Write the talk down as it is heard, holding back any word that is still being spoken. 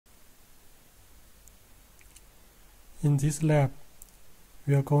In this lab,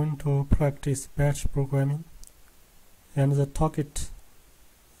 we are going to practice batch programming, and the target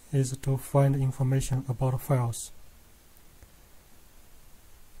is to find information about files.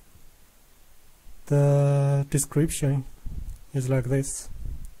 The description is like this.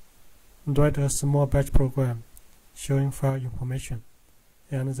 Write a small batch program showing file information,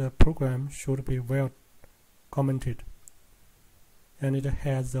 and the program should be well commented, and it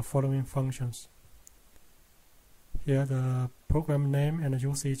has the following functions. Here the program name and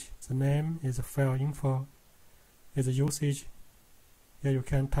usage. The name is file info, is the usage. Here you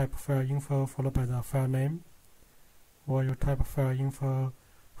can type file info followed by the file name, or you type file info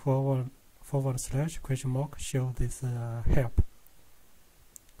forward slash question mark, show this help.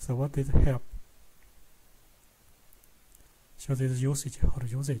 So what is help? Show this usage, how to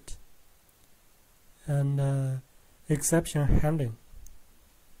use it. And exception handling.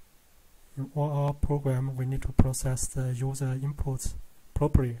 In all our program, we need to process the user inputs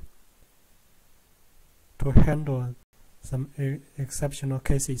properly to handle some exceptional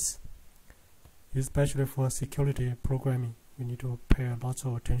cases, especially for security programming. We need to pay lots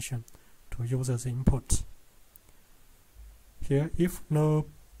of attention to users' input. Here, if no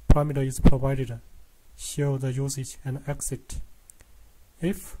parameter is provided, show the usage and exit.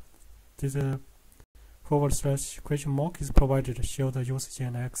 If this forward slash question mark is provided, show the usage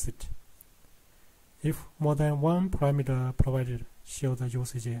and exit. If more than one parameter provided, show the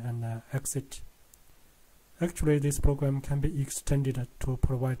usage and exit. Actually, this program can be extended to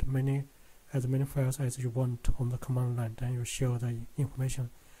provide as many files as you want on the command line. Then you show the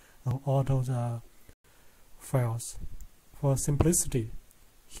information of all those files. For simplicity,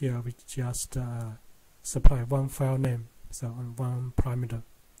 here we just supply one file name, so on one parameter.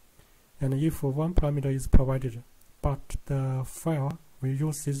 And if one parameter is provided, but the file, we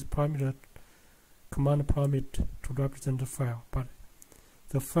use this parameter command parameter to represent the file, but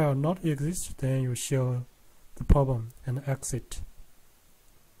the file not exist, then you show the problem and exit.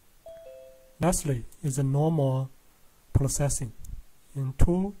 Lastly is the normal processing. In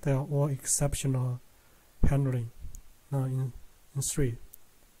 2, they are all exceptional handling. Now in 3,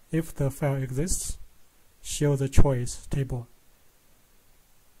 if the file exists, show the choice table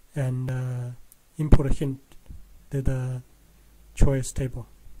and input hint to the choice table.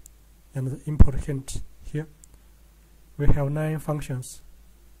 And the input hint here, we have 9 functions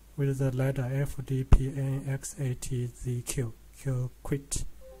with the letter F, D, P, N, X, A, T, Z, Q. Q quit.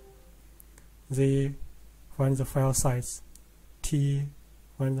 Z finds the file size. T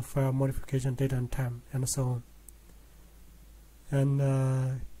finds the file modification date and time, and so on.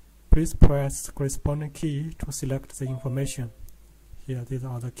 And please press the corresponding key to select the information. Here, these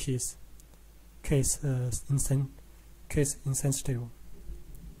are the keys. Case insensitive.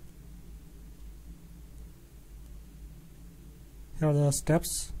 Here are the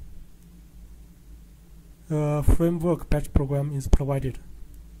steps. A framework batch program is provided,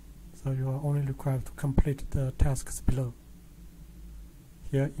 so you are only required to complete the tasks below.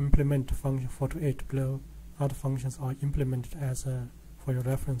 Here, implement function 4 to 8 below. Other functions are implemented as for your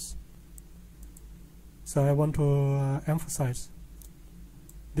reference. So I want to emphasize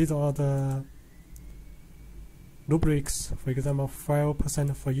these are the rubrics. For example,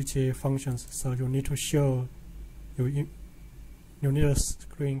 5% for each functions. So you need to show you need a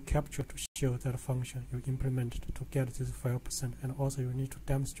screen capture to show that function you implemented to get this 5%, and also you need to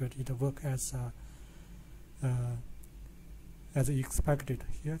demonstrate it work as expected.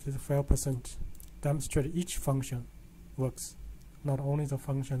 Here, this 5% demonstrate each function works. Not only the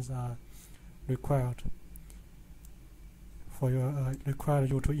functions are required for your require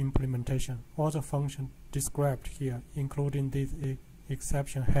you to implementation. All the functions described here, including this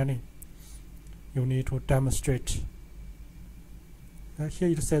exception handling, you need to demonstrate. Here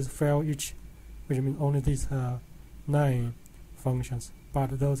it says file each, which means only these 9 functions.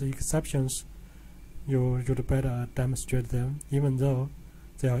 But those exceptions, you'd better demonstrate them, even though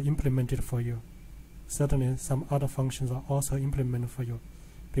they are implemented for you. Certainly, some other functions are also implemented for you,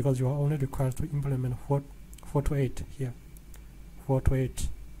 because you are only required to implement 4 to 8 here. 4 to 8.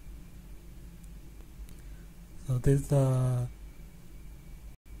 So this is the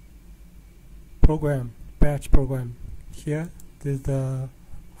program, batch program. Here, this is the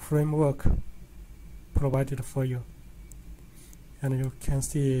framework provided for you, and you can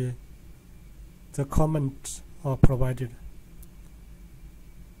see the comments are provided.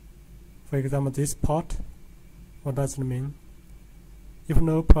 For example, this part, what does it mean? If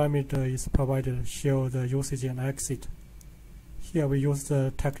no parameter is provided, show the usage and exit. Here we use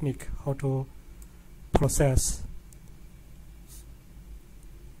the technique how to process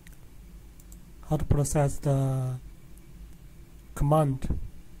the command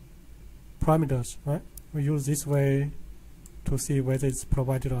parameters, right? We use this way to see whether it's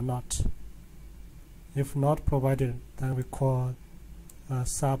provided or not. If not provided, then we call a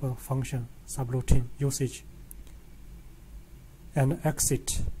sub function, subroutine usage, and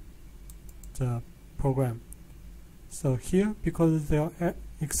exit the program. So here, because there are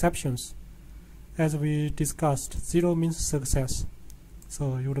exceptions, as we discussed, 0 means success.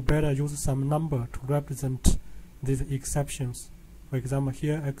 So you would better use some number to represent these exceptions. For example,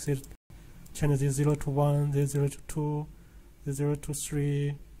 here exit change this 0 to 1, this 0 to 2, this 0 to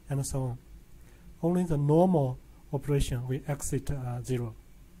 3, and so on. Only the normal operation we exit 0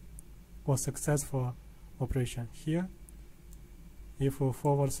 or successful operation. Here, if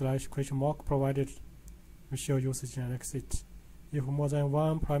 /question mark provided, we show usage and exit. If more than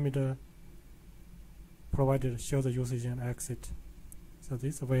one parameter provided, show the usage and exit. So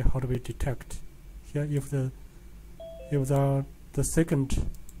this is the way how do we detect. Here, if the second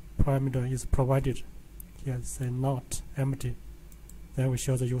parameter is provided, here say not empty, then we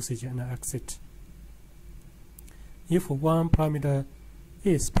show the usage and exit. If one parameter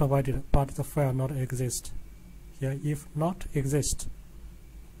is provided but the file not exist, here if not exist,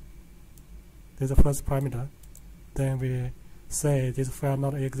 this is the first parameter, then we say this file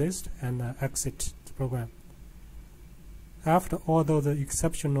not exist and exit the program. After all those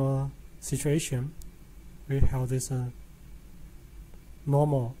exceptional situation, we have this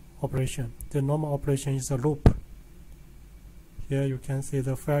normal operation. The normal operation is a loop. Here you can see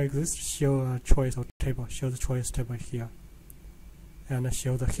the file exists, show a choice or table, show the choice table here, and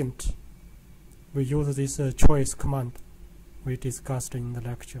show the hint. We use this choice command we discussed in the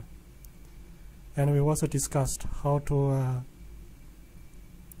lecture. And we also discussed how to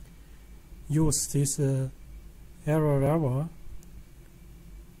use this error level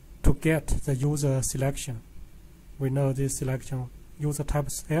to get the user selection. We know this selection user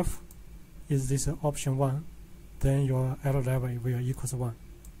types F is this option 1, then your error level will equals 1.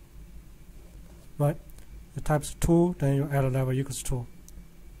 Right? The types 2, then your error level equals 2.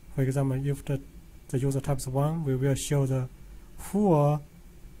 For example, if the user types 1, we will show the full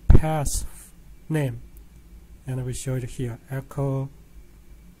path name, and we show it here, echo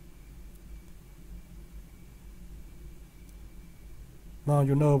now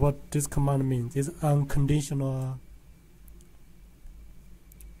you know what this command means. It's unconditional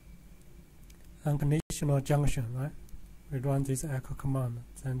junction, right? We run this echo command,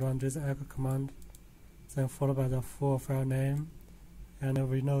 then run this echo command, then followed by the full file name, and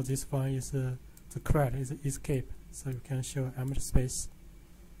we know this one is the correct is escape, so you can show empty space.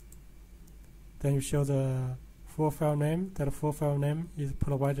 Then you show the full file name. That full file name is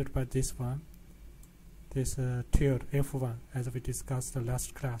provided by this one, this tilde F1, as we discussed the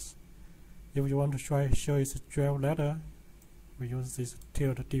last class. If you want to show its driver letter, we use this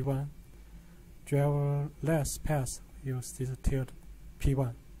tilde D1. Driverless path, use this tilde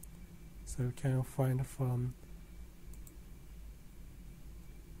P1. So you can find from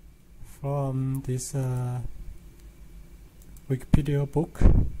this Wikipedia book,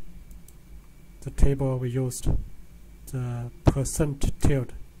 the table we used, the percent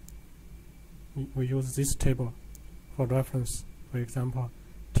tilde. We use this table for reference. For example,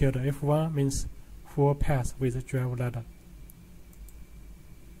 tilde F1 means full path with driver letter.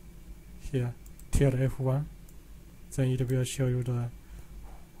 Here, tilde F1, then it will show you the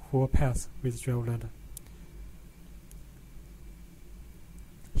full path with driver letter.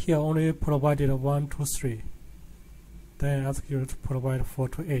 Here only provided 1 to 3. Then I ask you to provide 4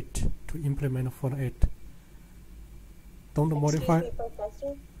 to 8 to implement 4 to 8. Don't modify. Excuse me,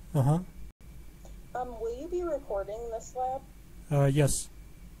 Professor? Will you be recording this lab? Yes.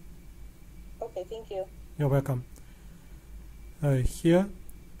 Okay, thank you. You're welcome. Here,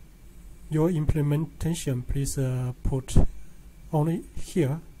 your implementation, please put only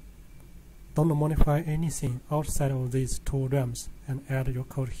here. Don't modify anything outside of these two realms and add your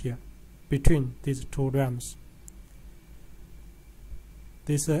code here between these two realms.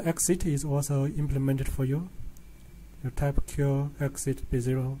 This exit is also implemented for you. You type Q exit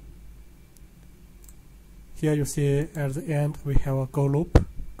B0. Here you see at the end we have a go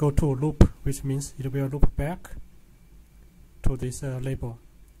to loop, which means it will loop back to this label.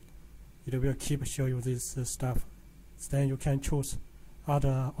 It will keep show you this stuff. Then you can choose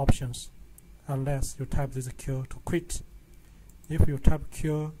other options unless you type this Q to quit. If you type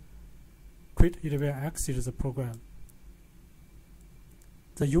Q quit, it will exit the program.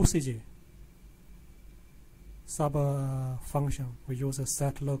 The usage sub function, we use a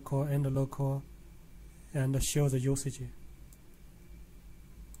set local, end local, and show the usage.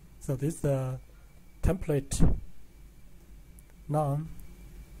 So this is the template Now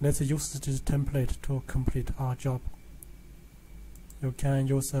let's use this template to complete our job. You can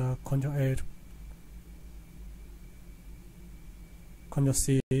use Ctrl+A,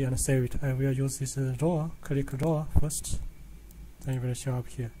 Ctrl+C and save it. I will use this row, click row first, then it will show up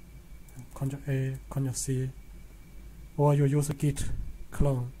here. Ctrl+A, Ctrl+C, or you use git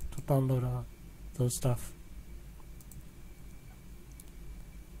clone to download those stuff.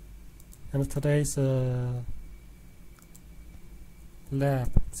 And today's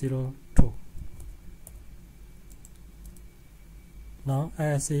Lab02. Now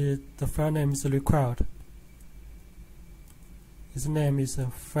as the file name is required, its name is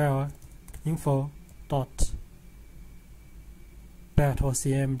file info dot bat or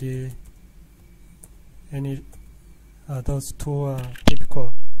cmd, any those two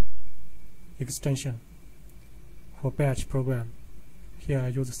typical extension for batch program. Here I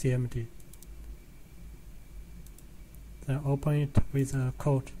use cmd. Then open it with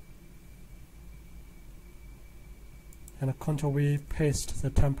code and Ctrl+V paste the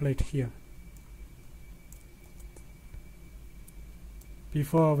template here.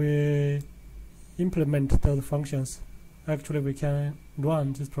 Before we implement those functions, actually we can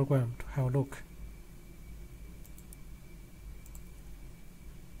run this program to have a look.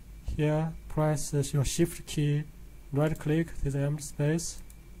 Here press your shift key, right click this empty space,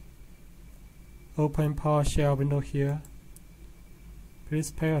 open PowerShell window here. Please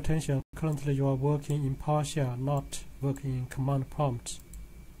pay attention, currently you are working in PowerShell, not working in command prompt.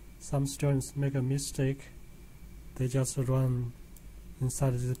 Some students make a mistake, they just run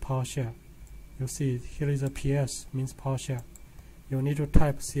inside this PowerShell. You see here is a PS, means PowerShell. You need to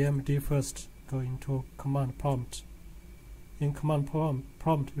type cmd first, go into command prompt. In command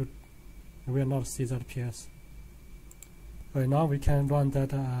prompt you will not see that PS. Right now we can run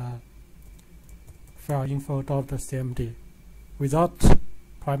that file info.cmd without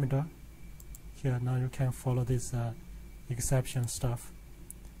parameter. Here now you can follow this exception stuff.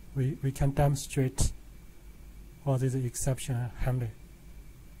 We can demonstrate all this exception handling.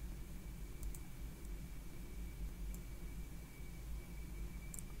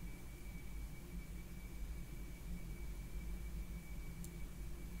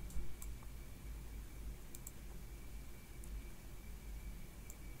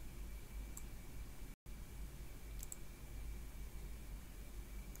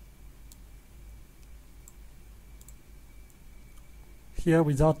 Here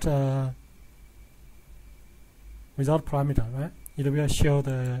without parameter, right? It will show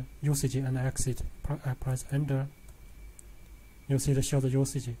the usage and exit. I press enter. You see it show the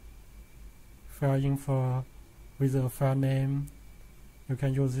usage. File info with the file name. You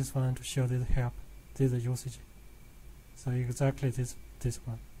can use this one to show this help. This is the usage. So exactly this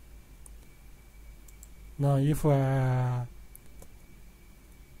one. Now if I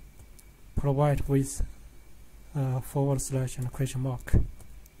provide with / and question mark,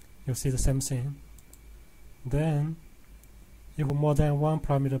 you see the same thing. Then if more than one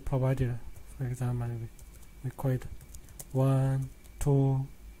parameter provided, for example we call it 1, 2,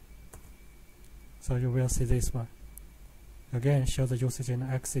 so you will see this one. Again show the usage and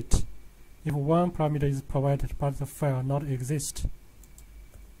exit. If one parameter is provided but the file not exist,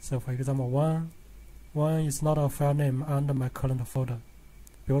 so for example 1 is not a file name under my current folder.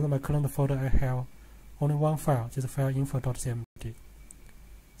 Because my current folder I have only one file, this file info.cmd.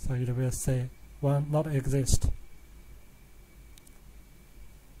 So it will say 1 not exist.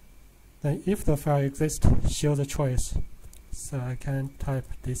 Then if the file exists, show the choice. So I can type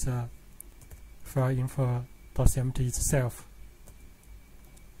this file info.cmd itself.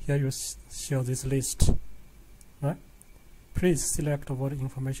 Here you show this list, right? Please select what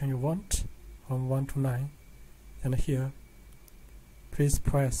information you want from 1 to 9, and here please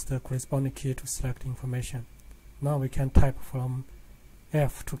press the corresponding key to select information. Now we can type from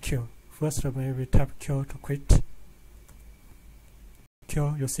F to Q. First we type Q to quit.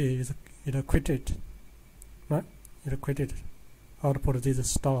 Q, you see it quitted, right? It quitted. Output this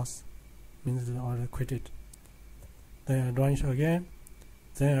stars, means it already quitted. Then I run it again.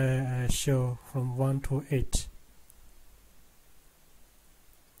 Then I show from 1 to 8.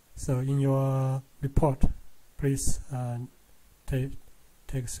 So in your report, please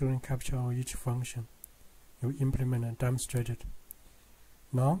take screen capture of each function you implement and demonstrate it.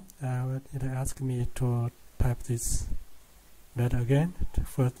 Now it asks me to type this letter again.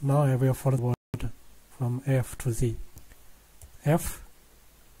 First, now I will follow the word from F to Z. F.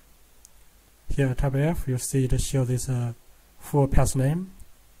 Here I type F. You see it show this full path name,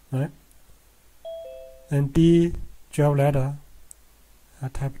 right? Then D, drive letter. I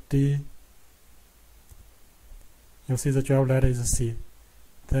type D. you see the driver letter is C.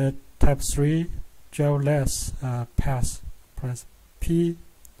 The type 3 driverless pass, press P.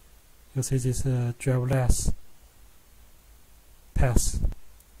 You see this driverless pass.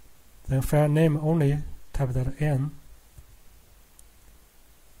 Then file name only, type that N.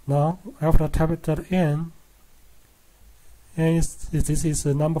 Now after type that N, this is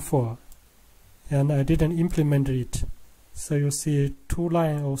number 4, and I didn't implement it, so you see 2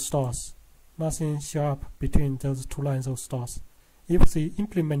 lines of stars. Nothing show up between those 2 lines of stars. If they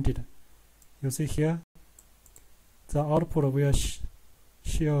implemented, you see here, the output will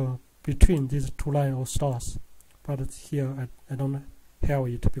show between these 2 lines of stars. But here I don't have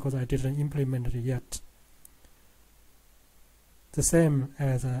it because I didn't implement it yet. The same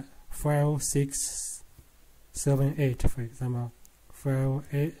as file 678, for example. File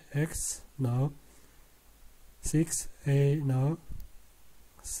X, no. 6A, no.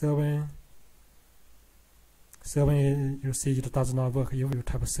 7, you see it does not work if you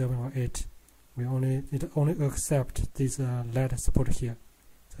type 7 or 8. It only accepts this LED support here.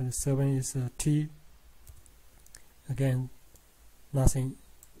 So the 7 is T. Again, nothing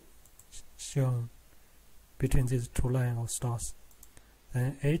shown between these 2 lines of stars.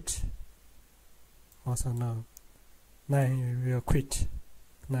 Then 8, also no. 9 you will quit.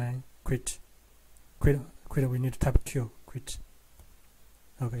 9 quit. Quit. We need to type Q. Quit.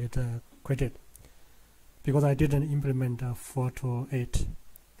 Okay, it quitted because I didn't implement 4 to 8.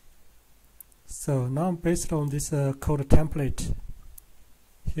 So now, based on this code template,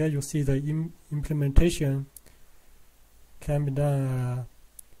 here you see the implementation can be done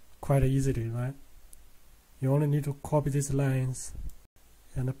quite easily, right? You only need to copy these lines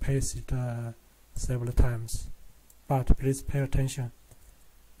and paste it several times. But please pay attention.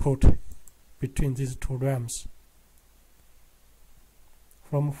 Put between these 2 realms.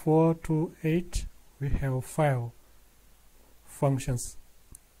 From 4 to 8, we have file functions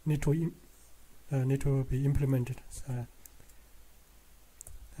need to be implemented. So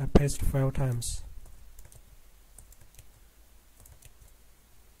I paste file times.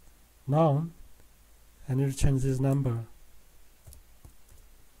 Now I need to change this number.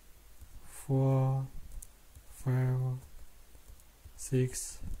 4, 5,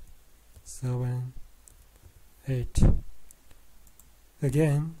 6, 7, 8.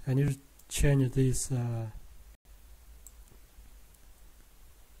 Again, I need to change this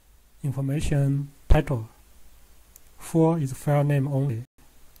information title. 4 is file name only.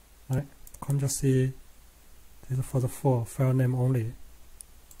 Right? Ctrl C. This is for the 4 file name only.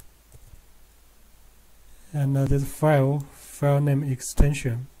 And this file name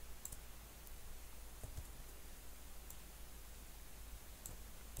extension.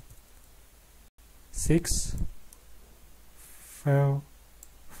 Six file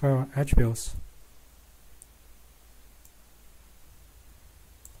attributes.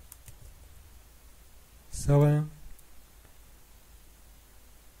 7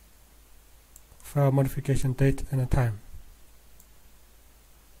 file modification date and time.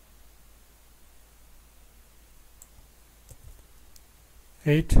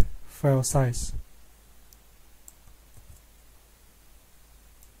 8 file size.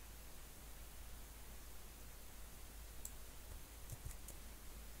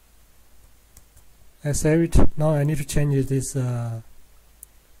 I save it. Now I need to change this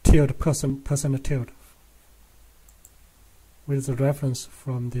tilde person tilde with the reference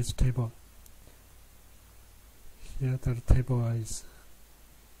from this table. Here the table is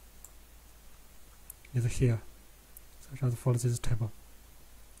here. So just follow this table.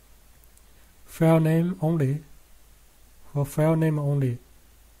 File name only. For file name only,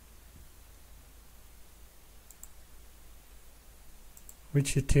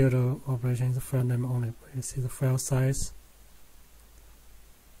 which tilde operation is file name only. You see the file size,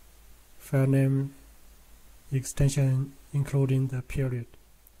 file name extension including the period,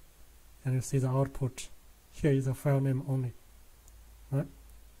 and you see the output. Here is the file name only. Right?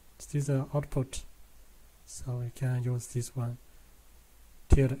 This is the output, so we can use this one,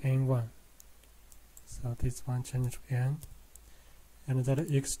 tilde n1. So this one change to n, and that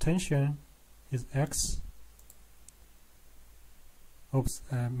extension is x. Oops,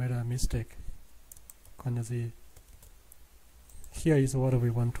 I made a mistake. Here is what we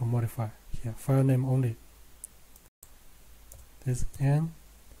want to modify. Here, file name only. This n,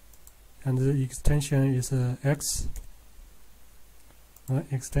 and the extension is x.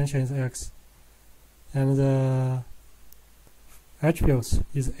 Extension is x, and the attributes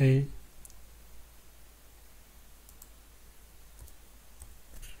is a.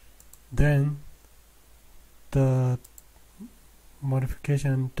 Then the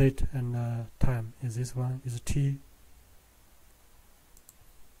modification date and time is this one, is t.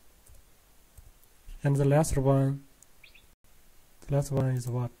 And the last one is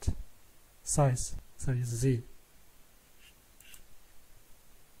what? Size. So it's Z.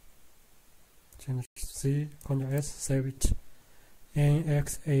 Change Z, Ctrl S, save it.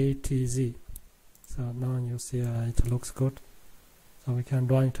 NXATZ. So now you see it looks good. So we can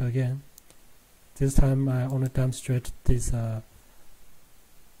run it again. This time I only demonstrate these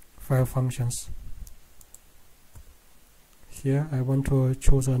file functions. Here I want to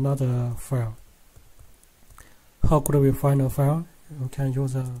choose another file. How could we find a file? We can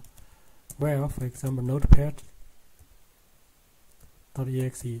use a where, for example, notepad.exe.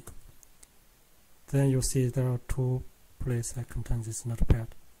 Then you see there are two places that contain this notepad.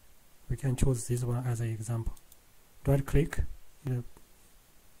 We can choose this one as an example. Right click, you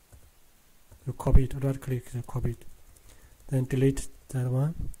copy it, right click, you copy it. Then delete that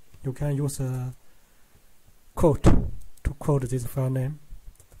one. You can use a quote to quote this file name.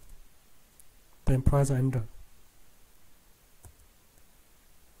 Then press enter.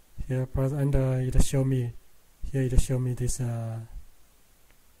 Here press enter, it show me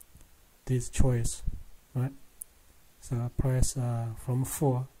this choice, right? So press from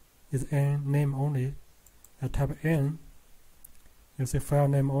 4 is n name only. I type n, you see file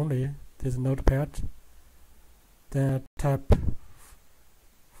name only, this notepad. Then I type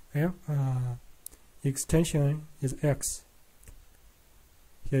extension is x.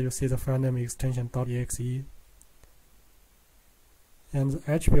 Here you see the file name extension .exe. And the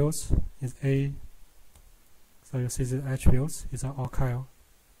attributes is A. So you see the attributes is an archive.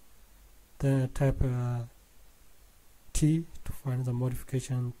 Then I type T to find the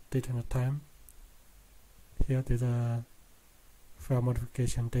modification date and time. Here there's a file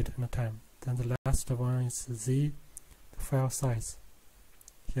modification date and time. Then the last one is Z, the file size.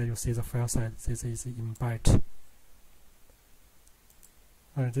 Here you see the file size. This is in byte.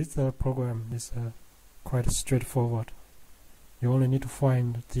 This program is quite straightforward. You only need to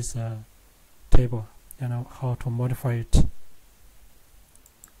find this table and how to modify it.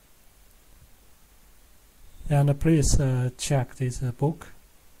 And please check this book,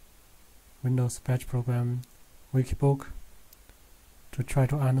 Windows Batch Program Wikibook, to try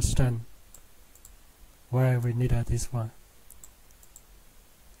to understand why we need this one.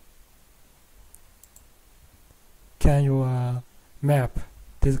 Can you map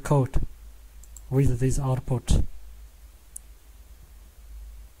this code with this output?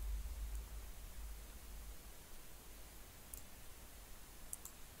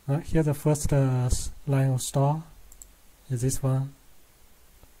 Here the first line of star is this one.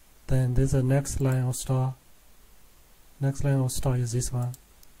 Then there's the next line of star. Next line of star is this one.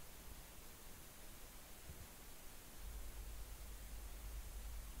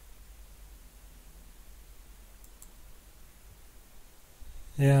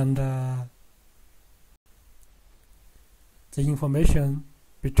 And the information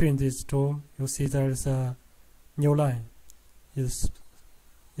between these two, you see there is a new line is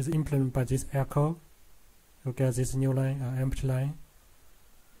implemented by this echo. You get this new line, empty line.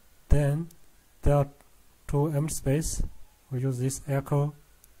 Then there are two empty space. We use this echo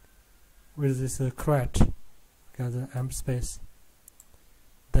with this crate, get the empty space.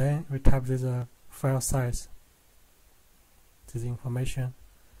 Then we type this file size, this information,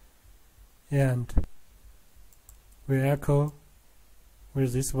 and we echo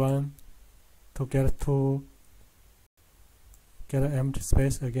with this one to get an empty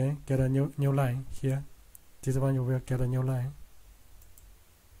space again, get a new line here. This one you will get a new line.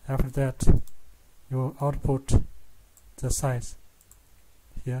 After that, you output the size.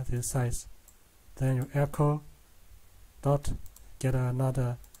 Here, this size. Then you echo dot, get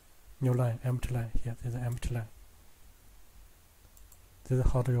another new line, empty line. Here, there's an empty line. This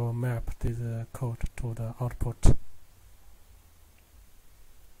is how do you map this code to the output.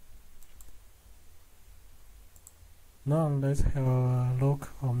 Now let's have a look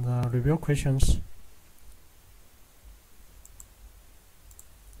on the review questions.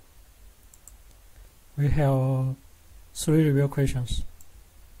 We have 3 review questions,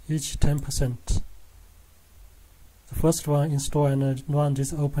 each 10%. The first one, install and run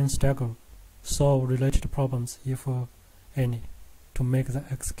this OpenStacker, solve related problems if any, to make the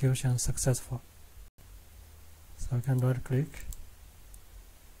execution successful. So I can right click,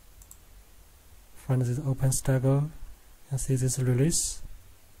 find this OpenStacker, and see this release.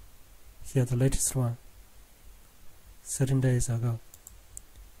 Here the latest one, 13 days ago.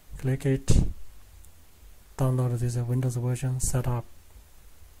 Click it, download this Windows version, setup.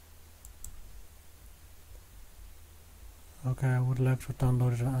 Okay, I would like to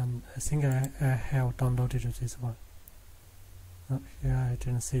download it, and I think I have downloaded this one. Here I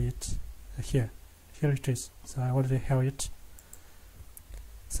didn't see it. Here here it is. So I already have it.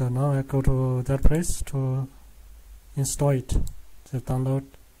 So now I go to that place to install it. So download,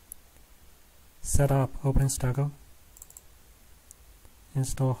 set up OpenStack,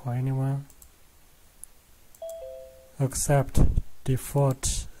 install for anyone, accept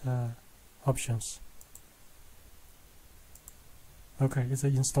default options. Okay, it's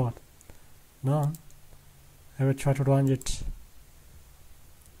installed. Now I will try to run it.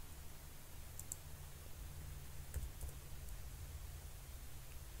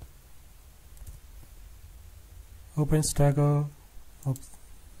 OpenStack.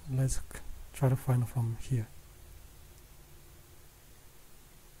 Let's try to find from here.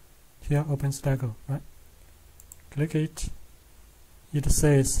 Here, OpenStack, right? Click it. It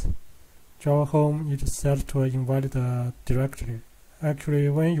says Java home is set to invalid directory. Actually,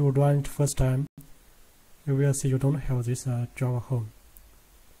 when you run it first time, you will see you don't have this Java home.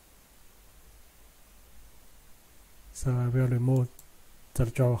 So I will remove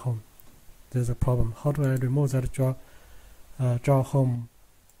that Java home. There's a problem. How do I remove that Java home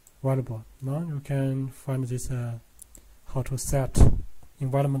variable? Now you can find this how to set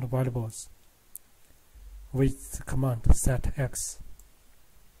environment variables with the command setx.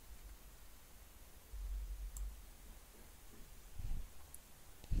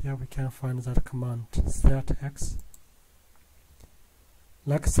 Here we can find that command setx,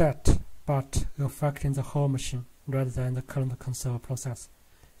 like set, but affecting the whole machine rather than the current console process.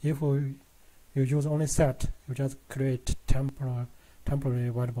 If you use only set, you just create temporary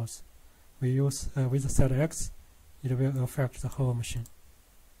variables. We use with setx, it will affect the whole machine.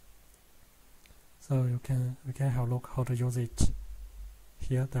 So we can have a look how to use it.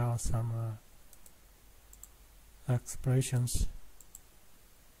 Here there are some expressions.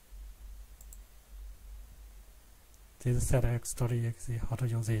 This is setx.exe, how to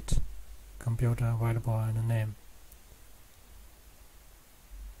use it. Computer variable and name.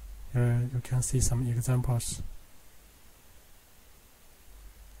 Here you can see some examples.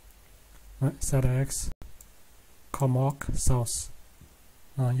 Setx mock source.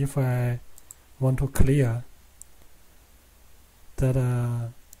 If I want to clear that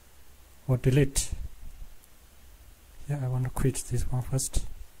or delete, here I want to quit this one first.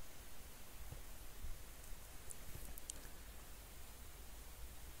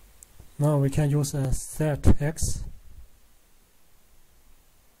 Now we can use setx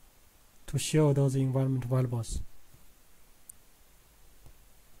to show those environment variables.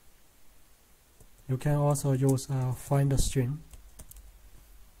 You can also use find string.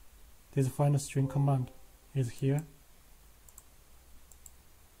 This find string command is here.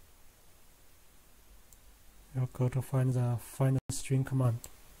 You go to find the find string command.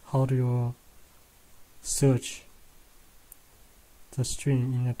 How do you search the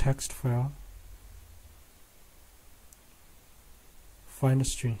string in a text file? Find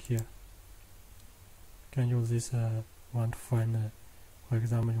string here. You can use this one to find. For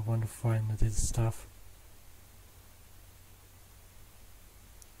example, you want to find this stuff.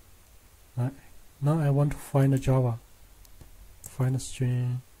 Now I want to find Java. Find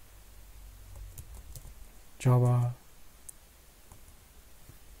string Java.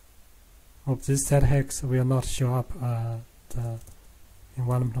 This setx will not show up the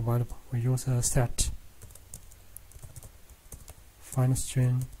environment variable. We use a set. Find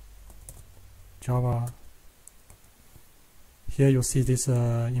string Java. Here you see this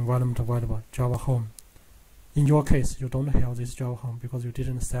environment variable, Java home. In your case, you don't have this Java home because you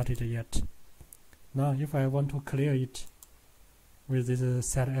didn't set it yet. Now, if I want to clear it with this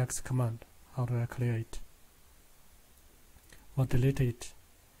setx command, how do I clear it? Or delete it?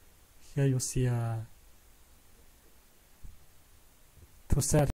 Here you see to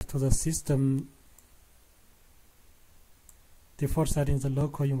set to the system default setting the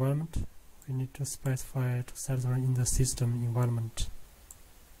local environment. We need to specify to set them in the system environment.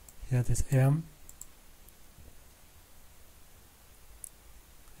 Here this M.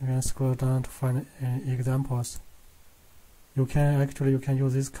 You can scroll down to find examples. You can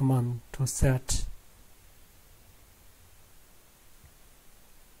use this command to set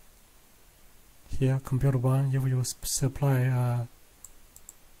here compute 1. If you supply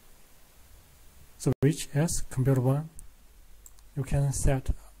switch S compute 1, you can set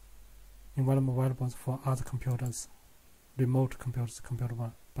environment variables for other computers, remote computers, compute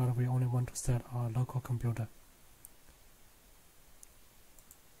 1, but we only want to set our local computer.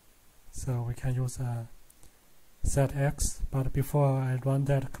 So we can use setx, but before I run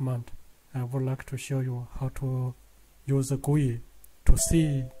that command, I would like to show you how to use the GUI to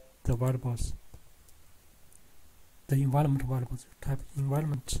see the variables, the environment variables. Type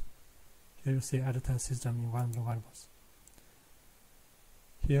environment Here you see edit system environment variables.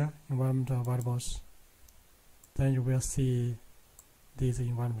 Here environment variables. Then you will see these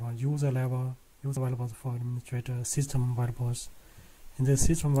environment user level, user variables for administrator, system variables. In the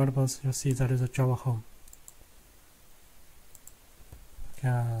system variables, you see that is a Java home.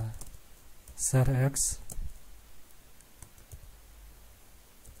 Set x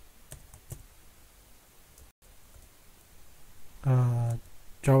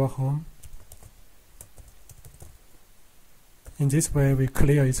Java home. In this way, we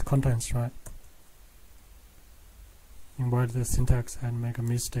clear its contents, right? Invert the syntax and make a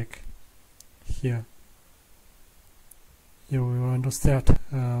mistake here. You will want to set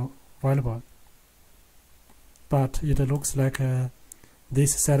variable, but it looks like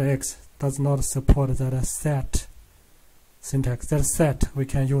this set x does not support that set syntax. That set we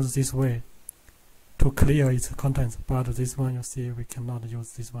can use this way to clear its contents, but this one you see we cannot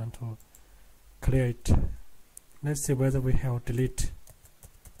use this one to clear it. Let's see whether we have delete.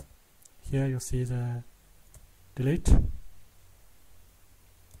 Here you see the delete.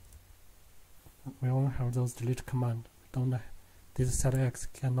 We only have those delete command. This set x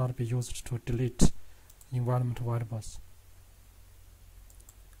cannot be used to delete environment variables.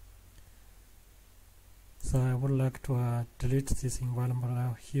 So I would like to delete this environment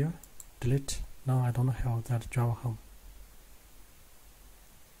variable here. Delete. Now I don't have that Java home.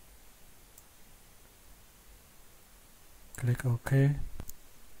 Click OK.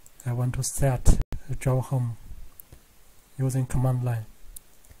 I want to set a Java home using command line.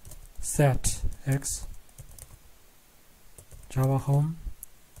 Set x Java home,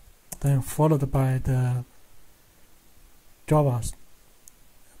 then followed by the Javas.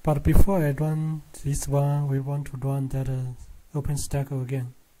 But before I run this one, we want to run that OpenStack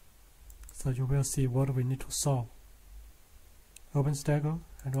again. So you will see what we need to solve. OpenStack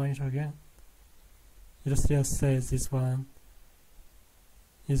and run it again. It still says this one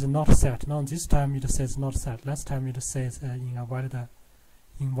is not set. Now this time it says not set. Last time it says invalid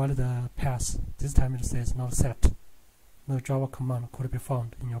path. This time it says not set. No Java command could be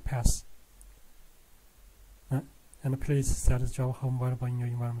found in your path. And please set the Java home variable in your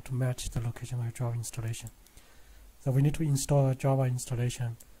environment to match the location of your Java installation. So we need to install a Java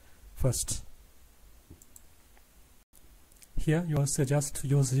installation first. Here you are suggest to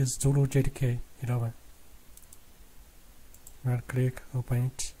use this Zulu JDK 11. Right click,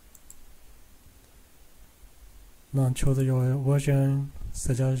 open it. Now choose your version.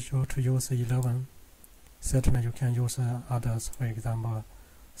 Suggest you to use 11. Certainly you can use others, for example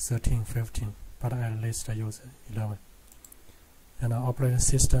 13, 15, but at least I use 11. And operating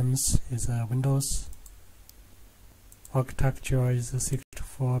systems is Windows. Architecture is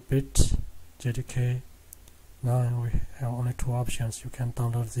 64-bit JDK. Now we have only two options. You can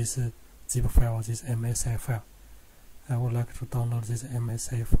download this zip file or this MSI file. I would like to download this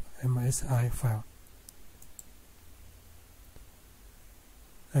MSI file.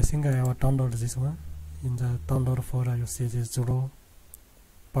 I think I will download this one. In the download folder you see this Zulu,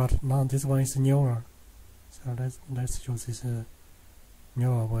 but now this one is newer, so let's use this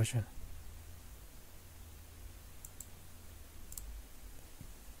newer version.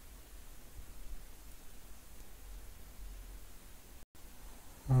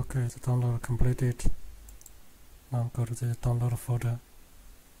 Okay, the download completed. Now go to the download folder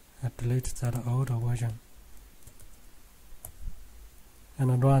and delete that old version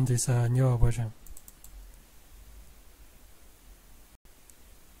and run this newer version.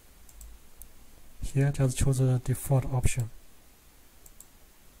 Here, just choose the default option.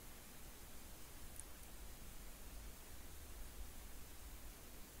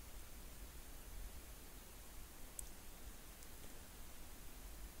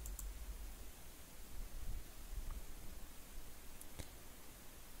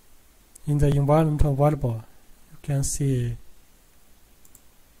 In the environmental variable, you can see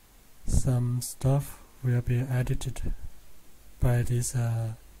some stuff will be edited by this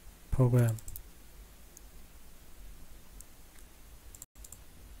program.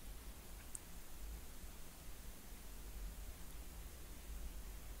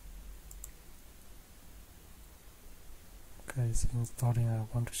 Okay, it's installing. I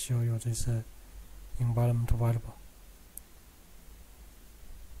want to show you this environment variable.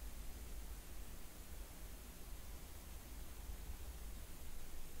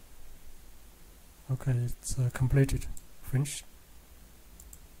 Okay, it's completed. Finished.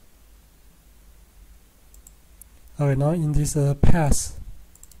 Okay, now in this path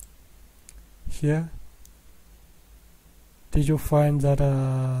here, did you find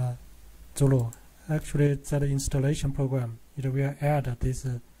that Zulu? Actually, that installation program, it will add this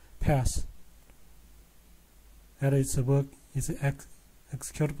path and its work is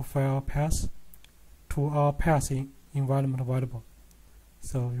executable file path to our passing environment variable.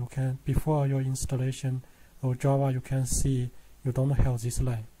 So you can, before your installation of Java, you can see you don't have this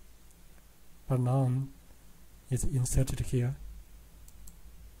line, but now it's inserted here.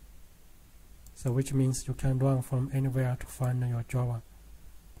 So which means you can run from anywhere to find your Java.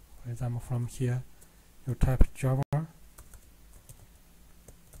 For example, from here, you type Java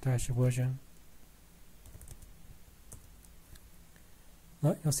 -version.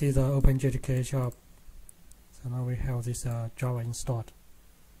 Now you see the OpenJDK shop. So now we have this Java installed,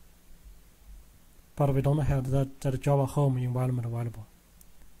 but we don't have that Java home environment available.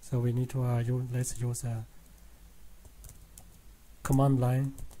 So we need to let's use a command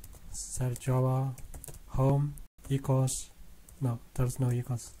line. Set Java home equals, no, there's no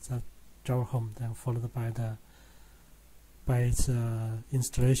equals, set Java home, then followed by its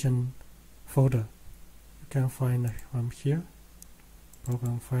installation folder. You can find from here,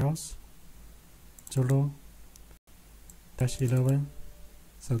 program files, Zulu -11.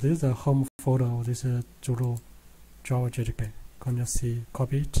 So this is the home folder of this Zulu Java JDK. Can you see?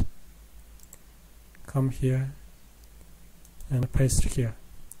 Copy it, come here, and paste here.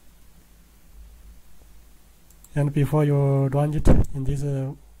 And before you run it in this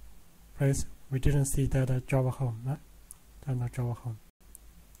place, we didn't see that Java home, right? There's no Java home.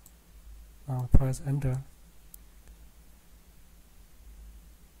 Now press enter.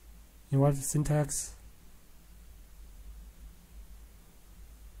 Invert syntax.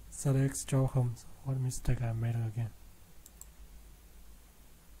 Select Java home. What mistake I made again?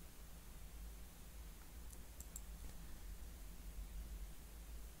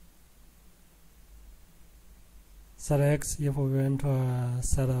 Select if we want to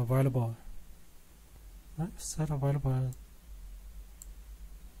set a variable. Set a variable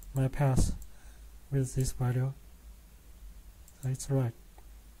my path with this value. So it's right.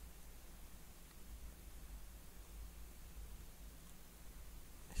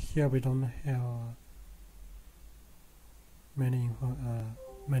 Here we don't have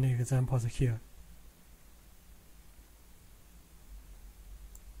many examples here.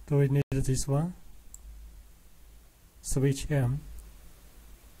 Do we need this one? Switch M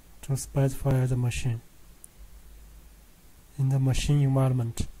to specify the machine in the machine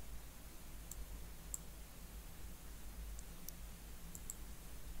environment.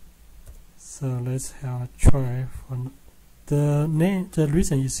 So let's have a try for the name. The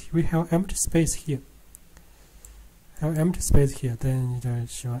reason is we have empty space here. Then it will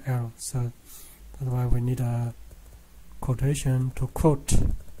show error. So that's why we need a quotation to quote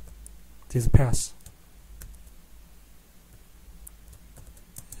this path.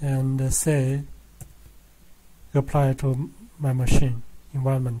 And say apply to my machine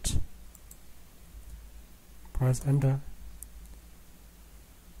environment. Press enter.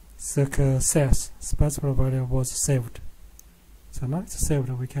 Success specified value was saved. So now it's saved.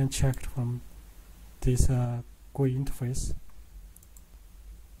 We can check from this GUI interface.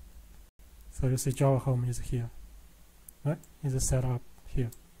 So you see Java home is here, right? It's set up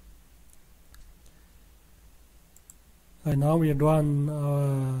here. And now we run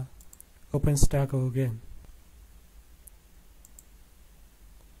our OpenStack again.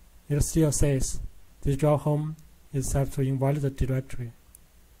 It still says this Java home is set to invalid directory.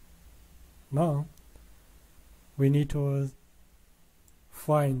 Now we need to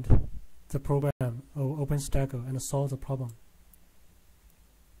find the program of OpenStack and solve the problem.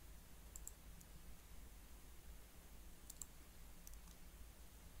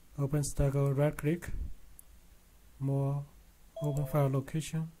 OpenStack, right click, more open file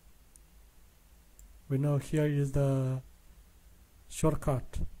location. We know here is the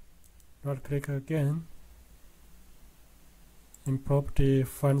shortcut. Right click again. In property,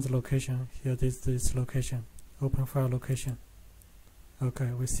 find the location. Here this location, open file location.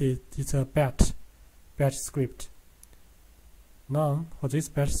 Okay, we see it's a batch script. Now for this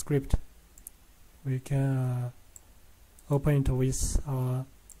batch script, we can open it with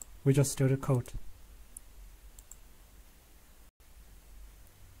Visual Studio Code.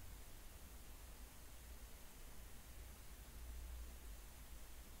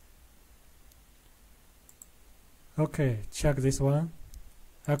 Okay, check this one.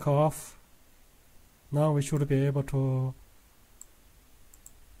 Echo off. Now we should be able to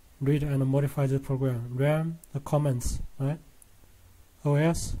read and modify the program. Run the comments, right?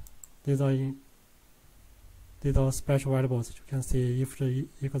 OS, these are special variables. You can see if the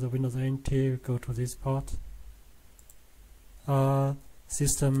equals Windows NT, we go to this part.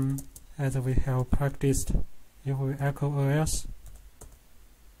 System, as we have practiced, if we echo OS,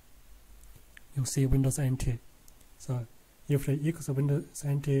 you see Windows NT. So if the equals Windows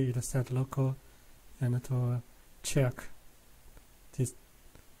empty, it set local, and to check this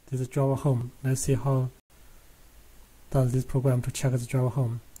Java home. Let's see how does this program to check the Java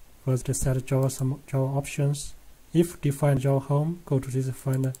home. First, set Java options. If defined Java home, go to this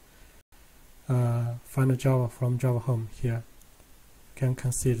find Java from Java home here. You can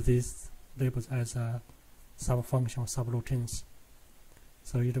consider these labels as sub-function or subroutines.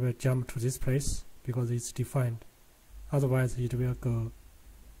 So it will jump to this place because it's defined. Otherwise, it will go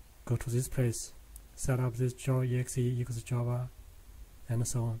to this place, set up this Java exe equals Java, and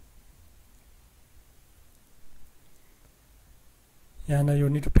so on. And you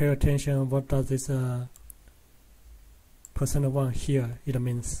need to pay attention what does this %1 here it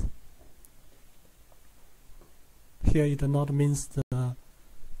means. Here it not means the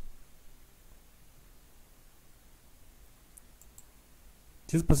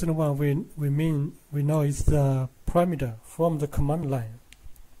this %1 we know is the parameter from the command line,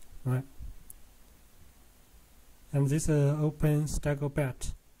 right? And this open stack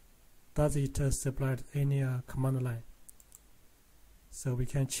bat, does it supply any command line? So we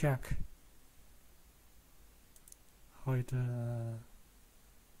can check how it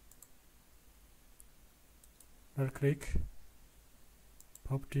right click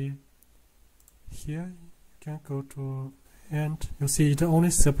property. Here you can go to, and you see it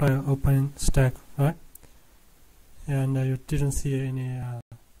only supply open stack, right? And you didn't see any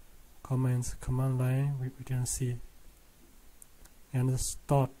comments, command line we didn't see, and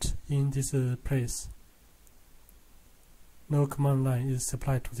start in this place. No command line is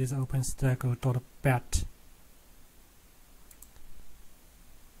supplied to this OpenStack.bat.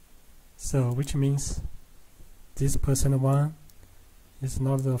 So which means this %1 is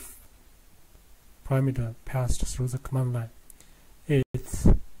not the parameter passed through the command line. It's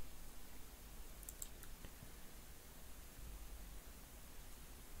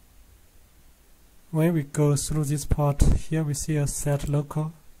when we go through this part, here we see a set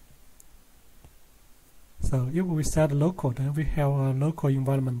local. So if we set local, then we have a local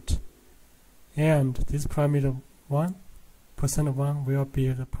environment, and this parameter %1 will be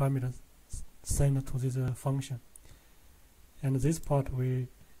the parameter sent to this function. And this part we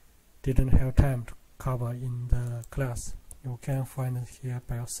didn't have time to cover in the class. You can find it here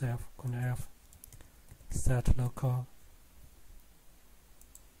by yourself. F set local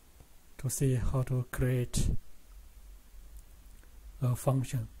to see how to create a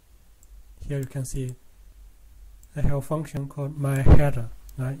function. Here you can see I have a function called myHeader.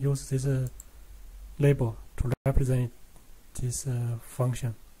 I use this label to represent this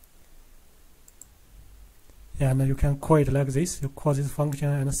function. And you can call it like this. You call this function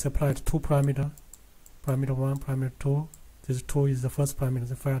and supply two parameter, parameter 1, parameter 2. This 2 is the first parameter,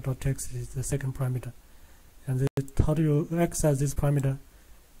 the file.text is the second parameter. And how do you access this parameter?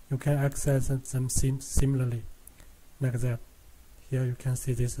 You can access them similarly, like that. Here you can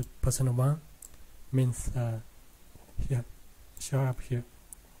see this %1 means here, show up here.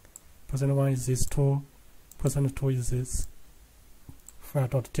 %1 is this 2, %2 is this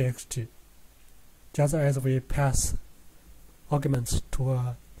file.txt. Just as we pass arguments to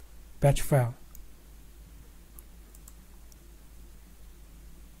a batch file.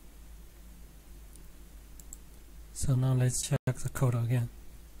 So now let's check the code again.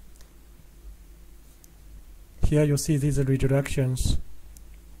 Here you see these redirections.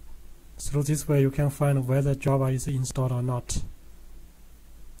 Through this way you can find whether Java is installed or not.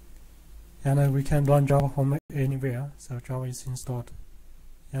 And we can run Java from anywhere, so Java is installed.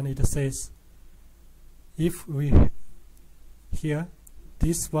 And it says if we here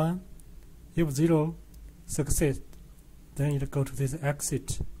this one, if 0 succeed, then it go to this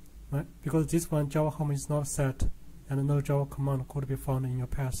exit, right? Because this one Java home is not set and no Java command could be found in your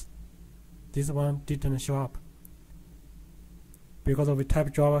path. This one didn't show up. Because we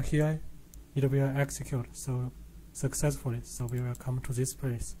type Java here, it will execute so successfully, so we will come to this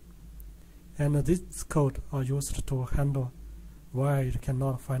place. And this code are used to handle why it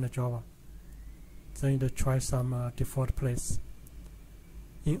cannot find a Java. Then it tries some default place.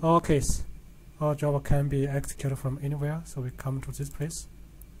 In our case, our Java can be executed from anywhere, so we come to this place.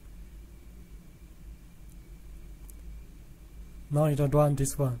 Now it will run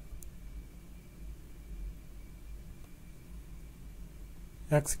this one.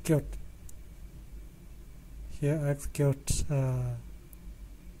 Execute. Here execute,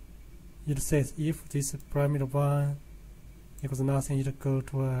 it says if this parameter 1 equals nothing, it go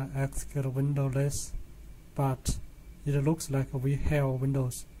to execute windowless, but it looks like we have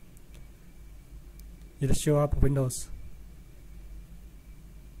Windows. It show up Windows.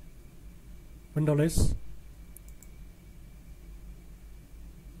 Windowless,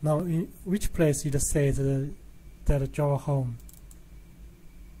 Now, in which place it says that Java home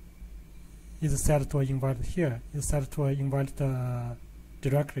is set to invite here, is set to invite the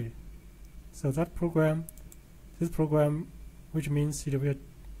directory. So that program, this program, which means it will,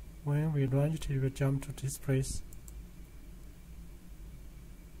 when we run it, it will jump to this place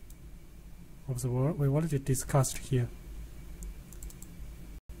of the world we already discussed here.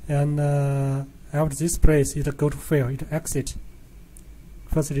 And after this place, it go to fail, it exit.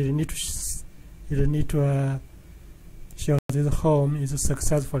 First, it need to show this home is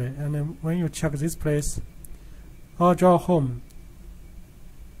successfully, and then when you check this place, our Java home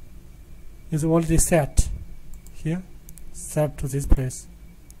is already set here, set to this place.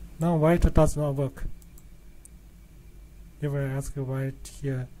 Now why it does not work? If I ask you why it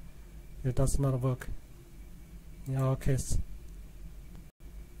here, it does not work in our case.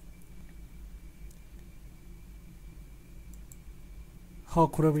 How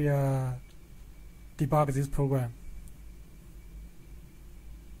could we debug this program?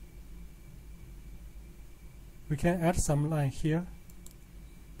 We can add some line here,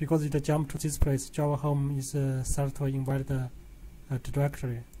 because it jumped to this place. Java home is set to invite the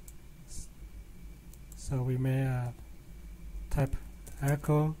directory. So we may type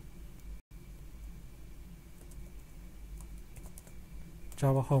echo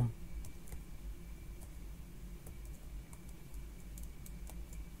Java home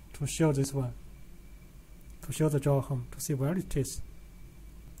to show this one, to show the Java home, to see where it is.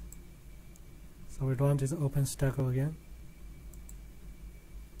 So we run this OpenStack again.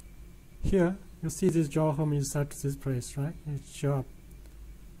 Here you see this Java home is set to this place, right? It show up,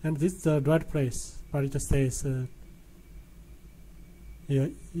 and this is the right place, but it says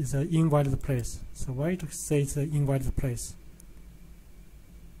here is an invalid place. So why it says invalid place?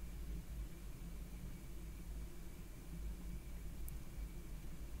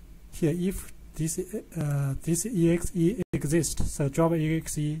 Here, if this exe exists, so Java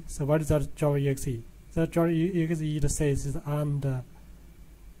exe, so what is that Java exe? That Java exe it says is under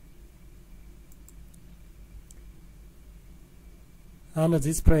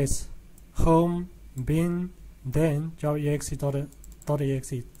this place, home bin then Java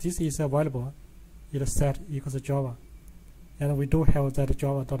exe.exe. This is available. It set equals Java, and we do have that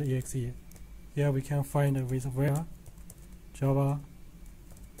Java.exe. Here we can find it with where Java.exe.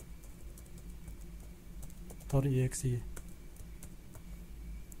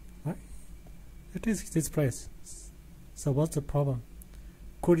 Right? It is this place. So what's the problem?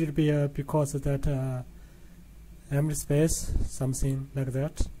 Could it be because of that empty space, something like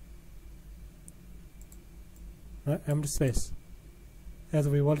that? Right? Empty space. As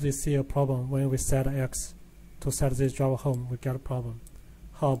we already see a problem when we set X to set this Java home, we get a problem.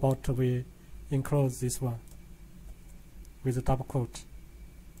 How about we enclose this one with a double quote?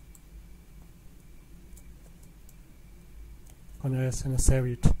 And save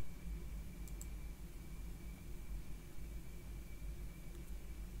it.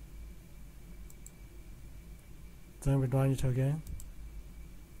 Then we run it again.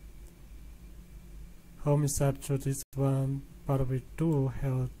 Home is set to this one, but we do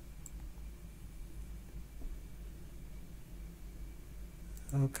have.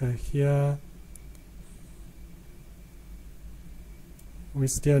 Okay, here we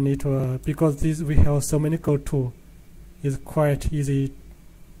still need to because this we have so many code too. It's quite easy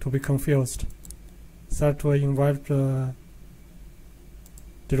to be confused. Set to invite the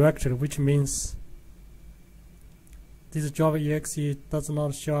directory, which means this Java exe does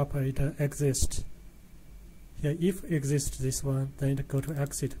not show up. It exists here. If exists this one, then it go to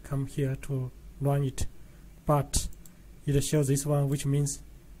exit, come here to run it, but it shows this one, which means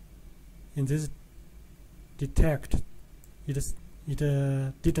in this detect it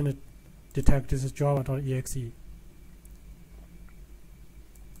didn't detect this java.exe.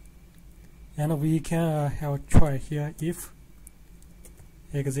 And we can have a try here if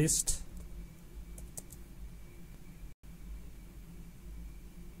exist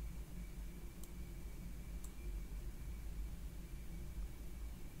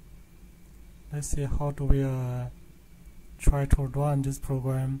let's see how do we try to run this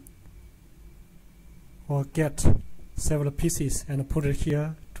program or get several pieces and put it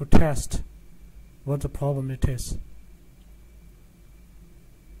here to test what the problem it is.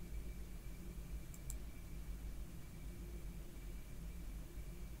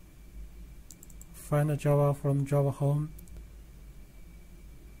 Find a Java from Java home.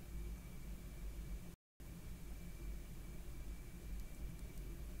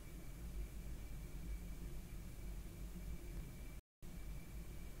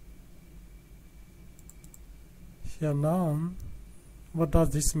 Here now what does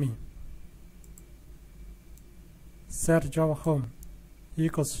this mean? Set Java home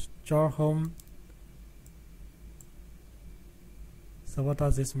equals Java home. So what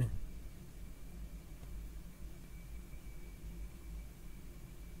does this mean?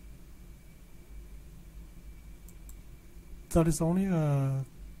 There is only a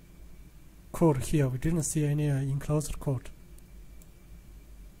code here. We didn't see any enclosed code.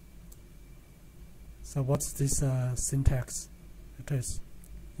 So what's this syntax? It is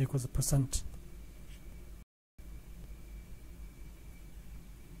equals %.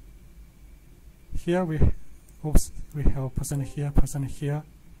 Here we have % here, % here.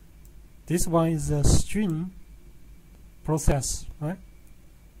 This one is a string process, right?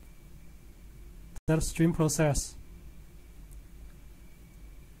 That string process.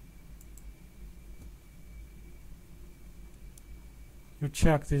 You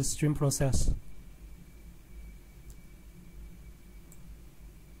check this string process.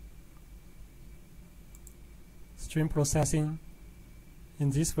 String processing. In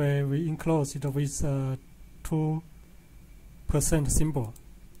this way, we enclose it with 2% symbol,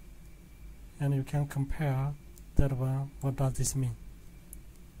 and you can compare that one. What does this mean?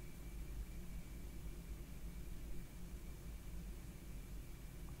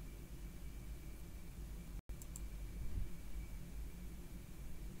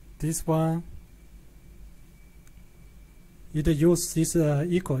 This one, it uses this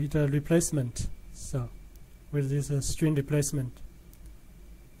equal, it replacement. So with this string replacement,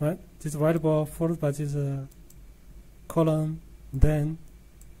 right? This variable followed by this colon, then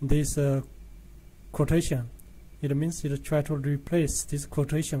this quotation. It means it try to replace this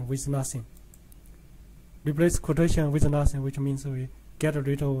quotation with nothing. Replace quotation with nothing, which means we get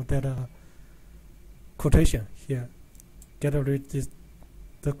rid of that quotation here. Get rid of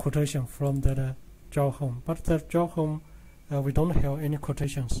the quotation from that Java home. But that Java home, we don't have any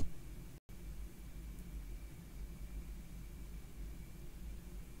quotations.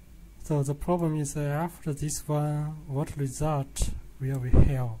 So the problem is after this one, what result will we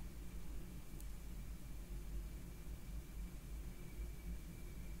have?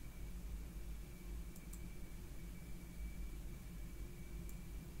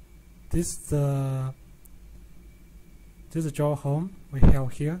 This is Java home we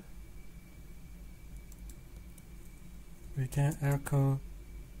have here. We can echo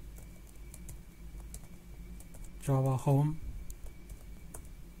Java home.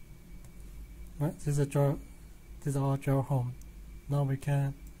 Right, this is our Java home. Now we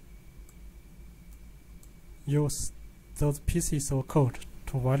can use those pieces of code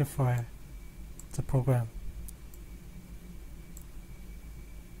to verify the program.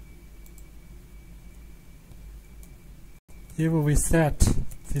 If we set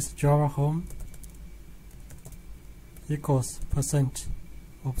this Java home equals %,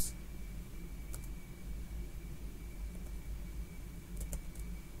 oops.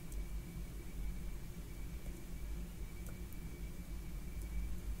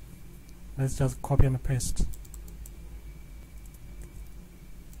 Let's just copy and paste.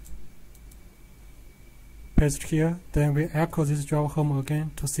 Paste here, then we echo this Java home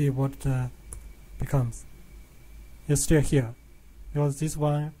again to see what becomes. It's still here, because this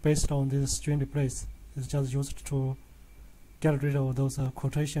one, based on this string replace, is just used to get rid of those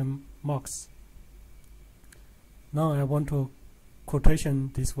quotation marks. Now I want to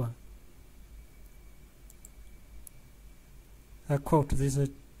quotation this one. I quote this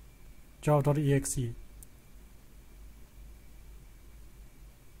java.exe,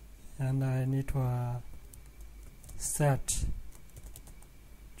 and I need to set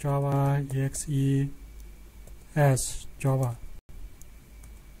java exe as Java,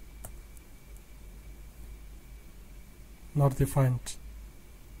 not defined.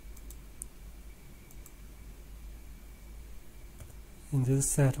 In this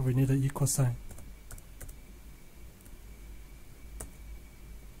set, we need an equal sign.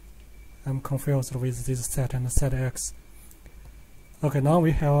 I'm confused with this set and set x. Okay, now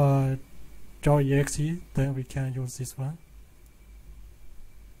we have a Java exe, then we can use this one.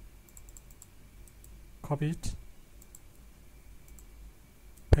 Copy it,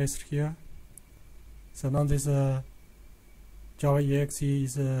 paste here. So now this Java exe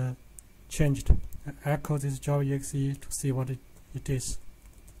is changed. I echo this Java exe to see what it is.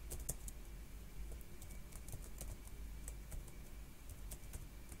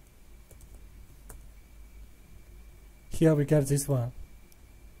 Here we get this one.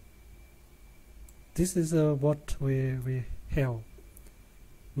 This is what we have.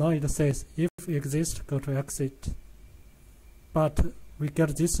 Now it says if exist, go to exit. But we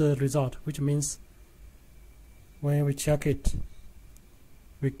get this result, which means when we check it,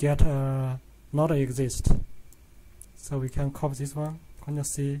 we get not exist. So we can copy this one, Ctrl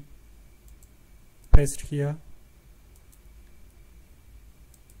C, paste here.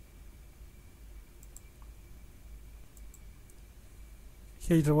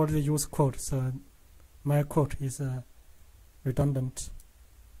 Here it already use quote, so my quote is redundant.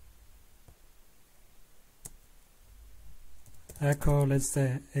 Echo, let's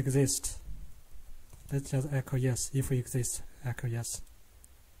say exist. Let's just echo yes. If we exist, echo yes.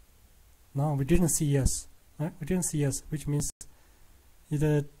 No, we didn't see yes. Right? We didn't see yes, which means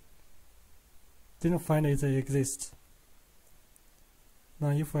it didn't find it exists. Now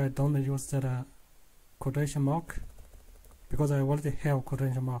if I don't use that quotation mark, because I already have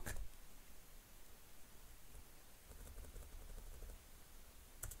quotation mark,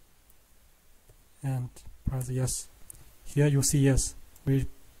 and press yes. Here you see yes. We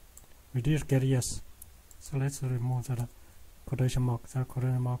did get yes. So let's remove that quotation mark. That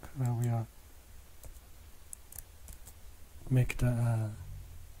quotation mark we are make the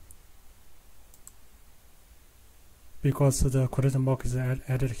because the quotation mark is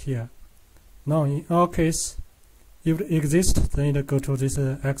added here. Now in our case, if it exists, then it go to this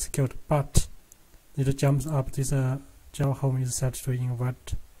execute, but it jumps up this Java home is set to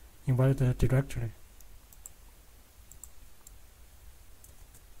invalid directory.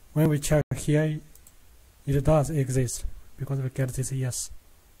 When we check here, it does exist because we get this yes.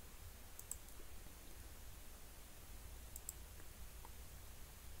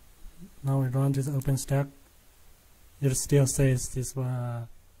 Now we run this OpenStack. It still says this one.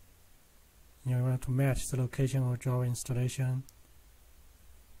 You want to match the location of Java installation.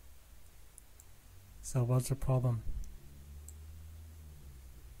 So what's the problem?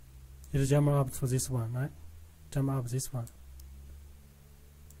 It jump up to this one, right? Jump up this one.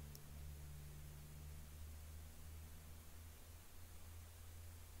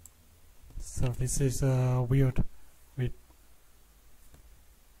 So this is weird.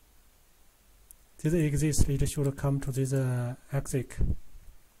 This exists, it should come to this exec,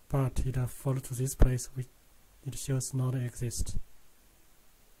 but it falls to this place, which it shows not exist.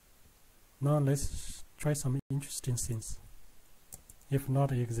 Now let's try some interesting things. If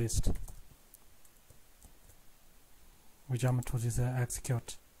not exist, we jump to this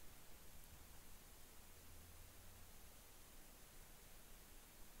execute.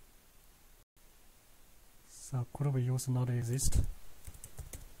 So could we use not exist?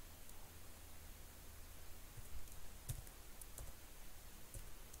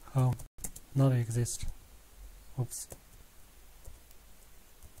 Oh, not exist. Oops.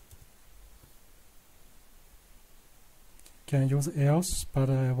 Can use else, but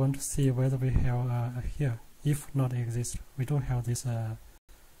I want to see whether we have here. If not exist, we don't have this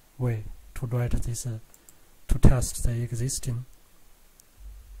way to write this to test the existing.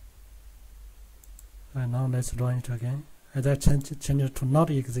 And now let's run it again. And I change it to not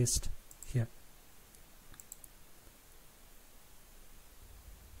exist here.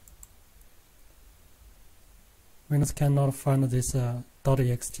 Windows cannot find this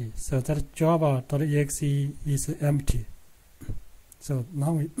 .ext, so that java.exe is empty. So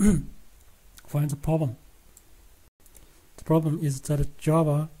now we find the problem. The problem is that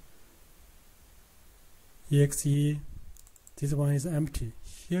java exe, this one is empty.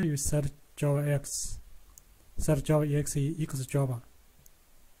 Here you set java exe equals java.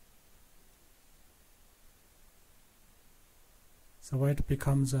 So why it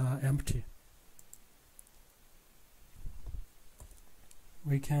becomes empty?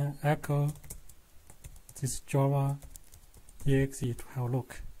 We can echo this java exe to have a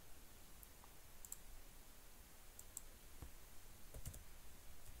look.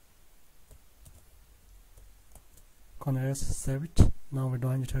 Ctrl S, save it. Now we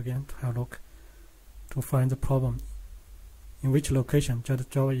run it again to have a look to find the problem. In which location just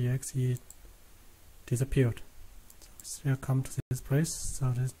java exe disappeared. So we'll come to this place.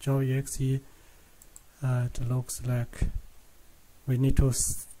 So this java exe it looks like we need to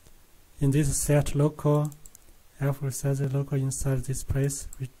in this set local, after we set the local inside this place,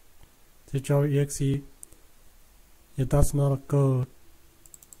 the java exe it does not go.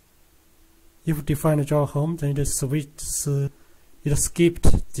 If we define the Java home, then it switches, it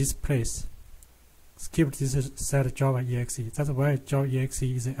skipped this place, skipped this set Java exe. That's why Java exe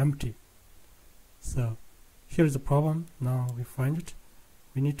is empty. So here is the problem. Now we find it.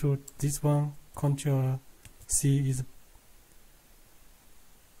 We need to this one Ctrl C is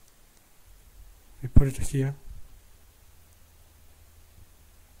we put it here.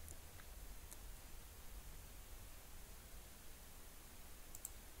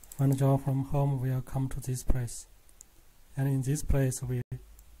 Find Java from home, we'll come to this place. And in this place, we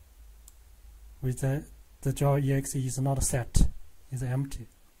with the Java exe is not set, is empty,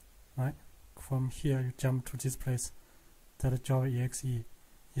 right? From here you jump to this place, that Java exe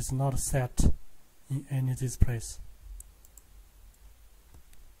is not set in any of this place.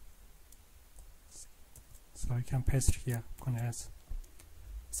 So you can paste here, Ctrl S,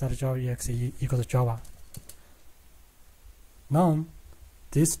 set Java exe equals Java. Now,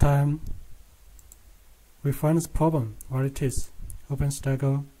 this time we find this problem where it is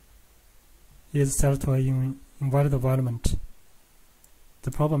OpenStack is set to an invalid environment.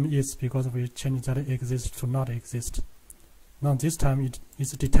 The problem is because we changed that exists to not exist. Now this time it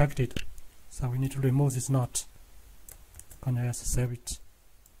is detected, so we need to remove this not. Ctrl S, save it,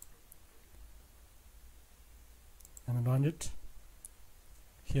 and run it.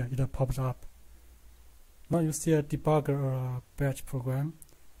 Here it pops up. Now you see a debugger or a batch program.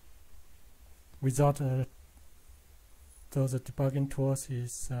 Without those debugging tools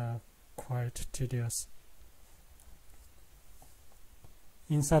is quite tedious.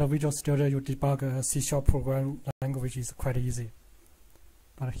 Inside of Visual Studio, you debug a C# program language is quite easy.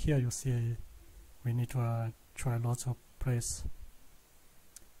 But here you see we need to try lots of places.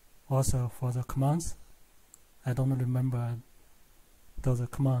 Also for the commands, I don't remember those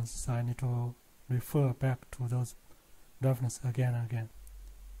commands, so I need to refer back to those references again and again.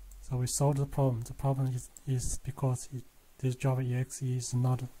 So we solved the problem. The problem is because this Java exe is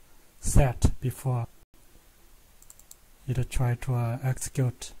not set before it tried to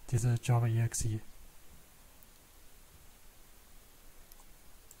execute this Java exe.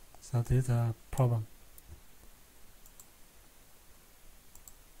 So this is a problem.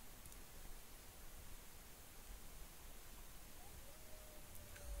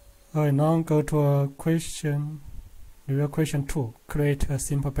 Alright, now go to question 2. Create a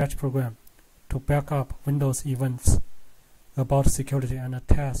simple batch program to back up Windows events about security and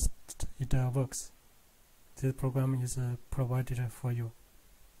test it works. This program is provided for you,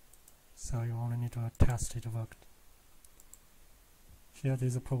 so you only need to test it worked. Here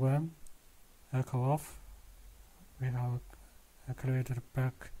is a program, echo off. We have created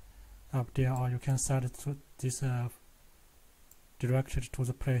back up there, or you can set it to this directed to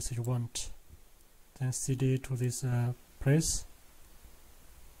the place you want. Then cd to this place,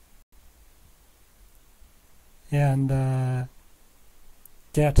 and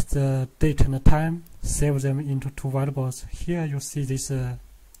get the date and the time, save them into 2 variables. Here you see this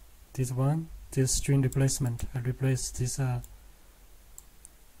this string replacement. I replace this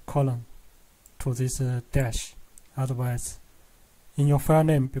colon to this dash. Otherwise, in your file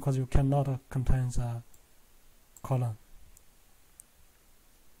name, because you cannot contain the colon,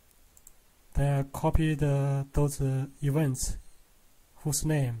 then copy those events whose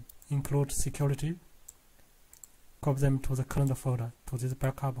name include security. Copy them to the current folder, to this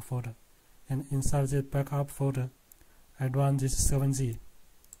backup folder, and inside this backup folder, I run this 7z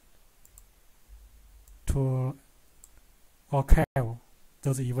to archive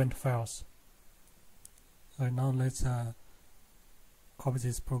those event files. Right now, let's copy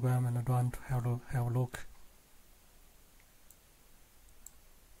this program and run to have a look.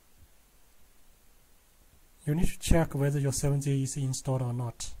 You need to check whether your 7z is installed or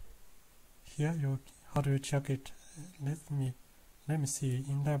not. Here, how do you check it? Let me see.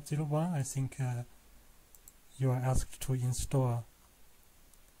 In Lab01, I think you are asked to install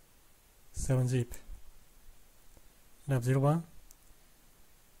 7-zip. Lab01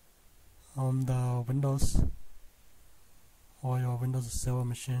 on the Windows or your Windows Server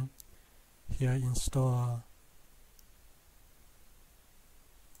machine. Here, install.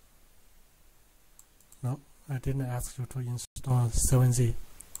 No, I didn't ask you to install 7z.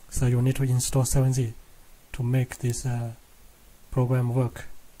 So you need to install 7z to make this program work.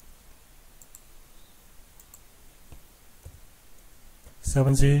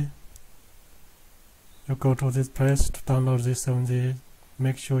 7z, you go to this place to download this 7z.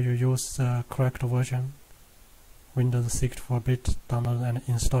 Make sure you use the correct version, Windows 64-bit, download and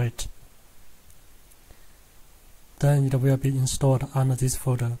install it. Then it will be installed under this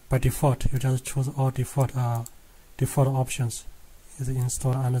folder. By default, you just choose all default options. It's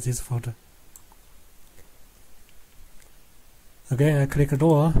installed under this folder. Again, I click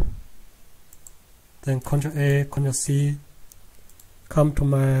door, then Ctrl A, Ctrl C, come to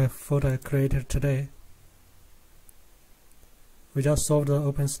my folder I created today. We just solved the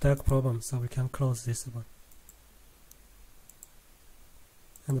OpenStack problem, so we can close this one.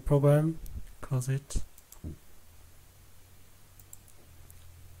 And the program, close it.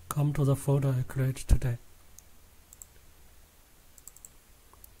 Come to the folder I created today.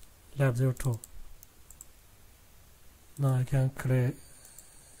 Lab02. Now I can create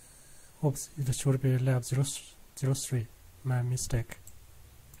Oops, it should be Lab03. My mistake.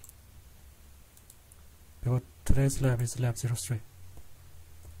 Because today's lab is Lab03.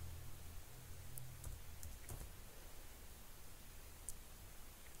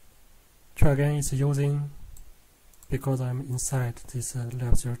 Try again is using, because I'm inside this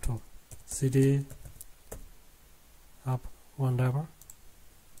Lab02. CD up one level.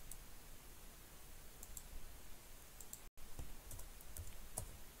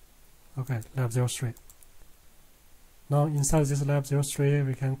 Okay, Lab03. Now inside this Lab03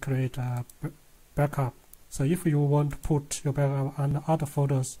 we can create a backup. So if you want to put your backup on other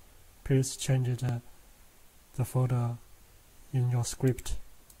folders, please change the folder in your script.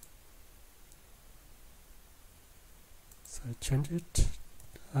 So I change it.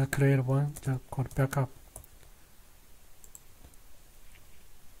 I create one called backup.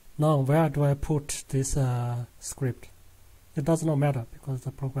 Now where do I put this script? It does not matter because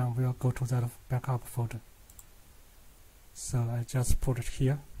the program will go to that backup folder. So I just put it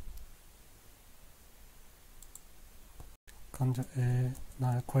here. Ctrl A.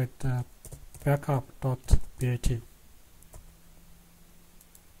 Now I create backup.bat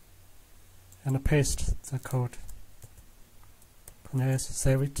and paste the code. Ctrl S,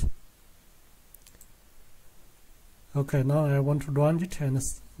 save it. Okay, now I want to run it and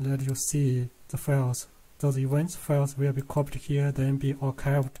let you see the files. Those events files will be copied here, then be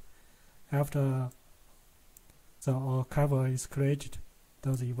archived. After the archiver is created,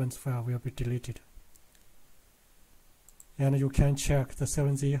 those events file will be deleted. And you can check the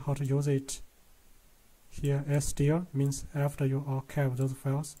 7z how to use it. Here sdir means after you archive those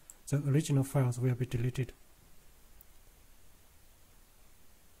files, the original files will be deleted.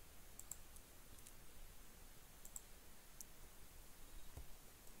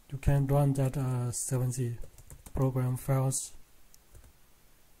 You can run that 7z program files.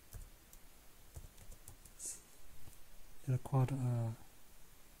 It's called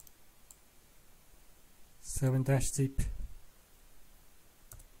 7-zip,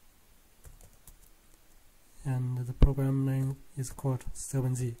 and the program name is called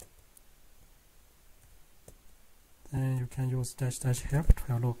 7z. Then you can use --help to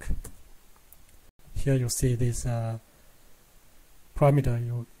have a look. Here you see this parameter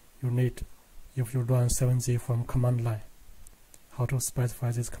you need if you run 7z from command line. How to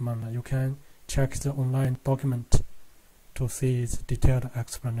specify this command line? You can check the online document to see its detailed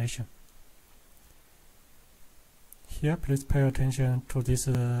explanation. Here, please pay attention to this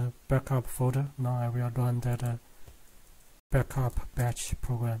backup folder. Now I will run that backup batch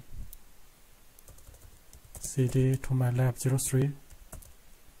program. CD to my Lab03,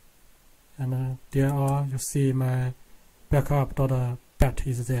 and there are, you see my backup.bat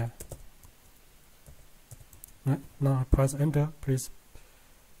is there. Now I press enter. Please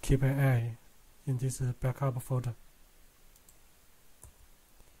keep an eye in this backup folder.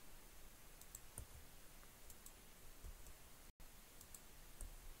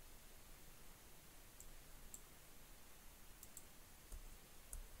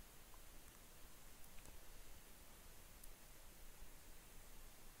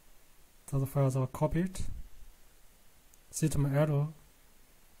 Those files are copied. System error.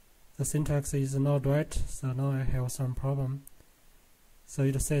 The syntax is not right, so now I have some problem. So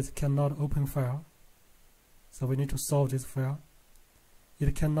it says cannot open file. So we need to solve this file.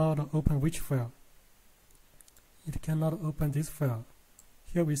 It cannot open which file? It cannot open this file.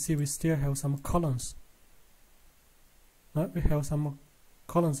 Here we see we still have some columns. Now we have some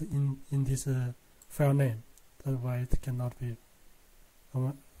columns in this file name. That's why it cannot be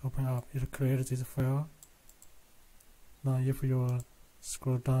open up. It creates this file. Now if you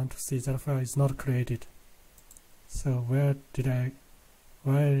scroll down to see that file is not created. So why did I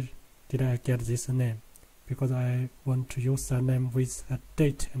get this name? Because I want to use that name with a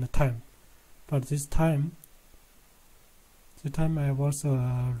date and a time. But this time I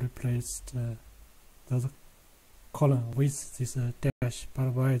also replaced the column with this dash.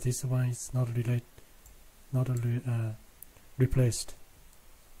 But why this one is not replaced?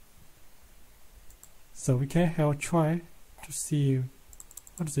 So we can have a try to see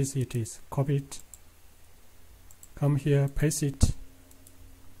what this it is. Copy it. Come here, paste it.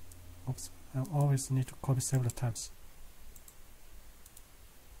 Oops, I always need to copy several times.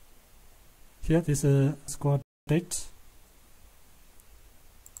 Here this is score date.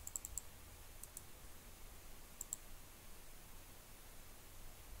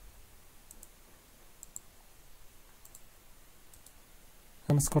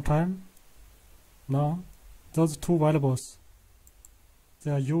 And score time. Now those two variables,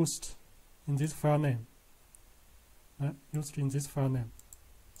 they are used in this file name.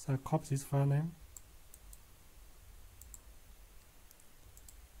 So So I copy this file name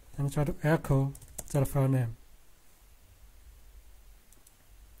and try to echo that file name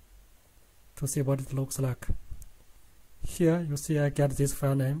to see what it looks like. Here you see I get this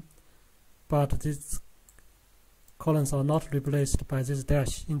file name, but these columns are not replaced by this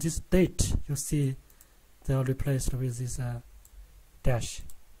dash. In this date, you see they are replaced with this dash,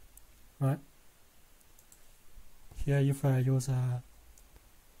 right? Here, if I use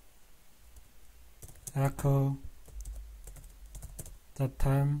echo that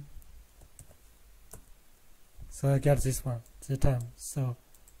time, so I get this one, the time. So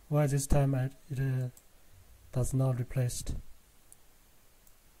why this time it does not replaced?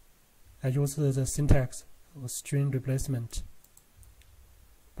 I use the syntax of string replacement,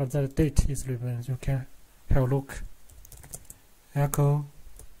 but the date is replaced. You can have a look. Echo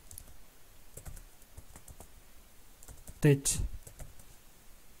date.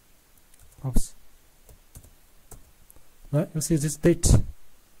 Oops. Now you see this date,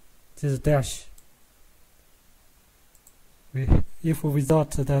 this dash. If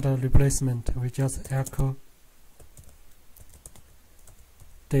without that replacement, we just echo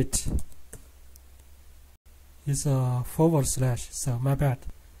date. Is a forward slash, so my bad.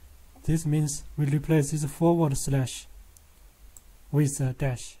 This means we replace this forward slash with a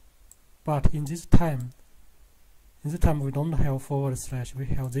dash, but in this time we don't have forward slash. We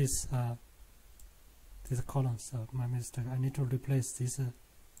have this column. So my mistake. I need to replace this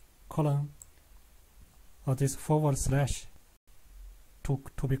column or this forward slash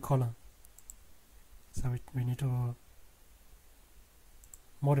to be column. So we need to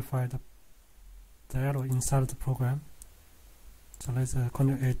modify the arrow inside the program. So let's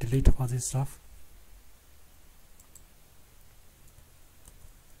delete all this stuff.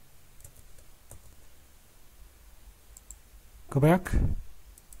 Go back,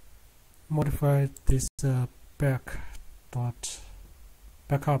 modify this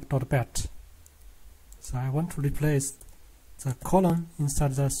backup.bat. So I want to replace the column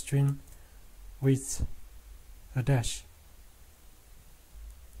inside the string with a dash.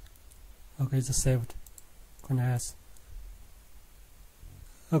 Okay, it's saved. As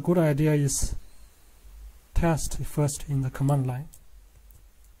a good idea is test first in the command line.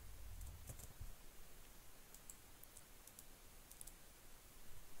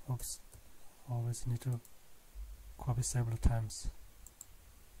 Oops, always need to copy several times.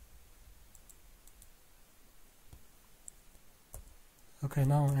 Okay,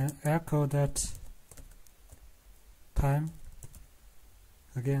 now I echo that time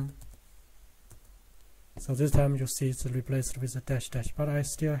again. So this time you see it's replaced with a dash, but I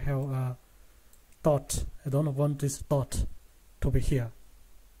still have a dot. I don't want this dot to be here.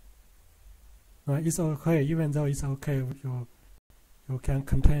 It's okay, even though it's okay, you can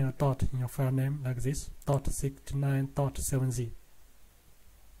contain a dot in your file name like this, .69.7z.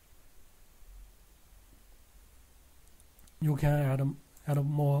 You can add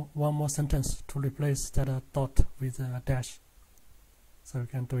one more sentence to replace that dot with a dash. So you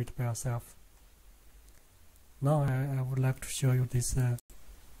can do it by yourself. Now I would like to show you this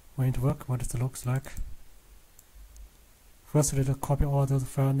when it works, what it looks like. First, let's copy all those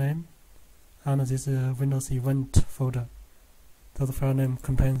file name and this Windows event folder. Those file name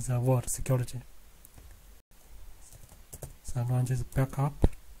contains the word security. So run this backup.bat.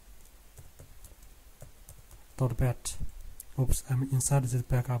 Oops, I'm inside this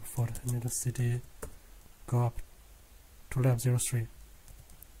backup folder. I need to cd go up to Lab03.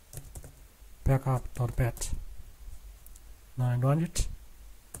 Backup.bat. Now I run it.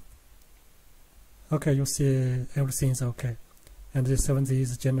 Okay, you see everything is okay, and the 7z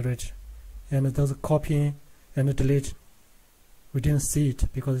is generated, and those copy and delete, we didn't see it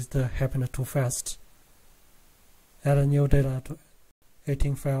because it happened too fast. Add a new data to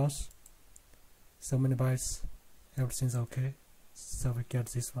 18 files, so many bytes, everything's okay. So we get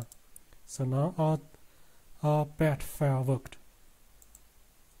this one. So now our bat file worked.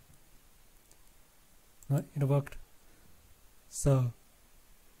 Right, it worked. So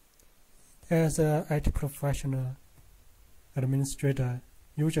as an IT professional administrator,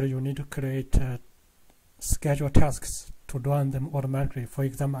 usually you need to create schedule tasks to run them automatically. For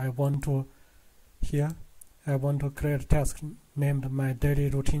example, I want to create a task named my daily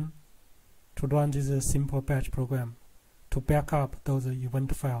routine to run this simple batch program to back up those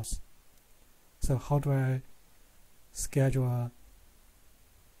event files. So how do I schedule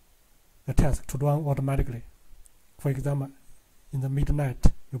a task to run automatically? For example, in the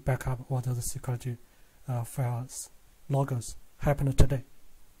midnight, you back up all those security files, loggers happened today.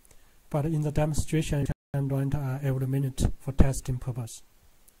 But in the demonstration, you can run it every minute for testing purpose.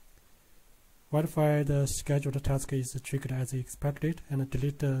 verify the scheduled task is triggered as expected, and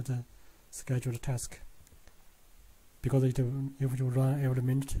delete the scheduled task, because if you run every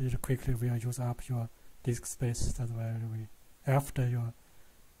minute, it quickly will use up your disk space. That's why we after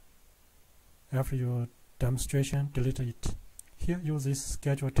your demonstration, delete it. Here, use this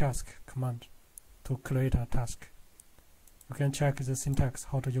schedule task command to create a task. You can check the syntax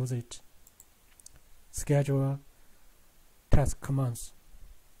how to use it. Schedule task commands.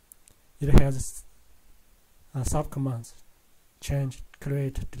 It has subcommands: change,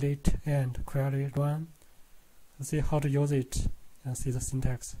 create, delete, and query, run. See how to use it and see the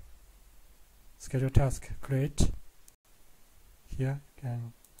syntax. Schedule task, create. Here you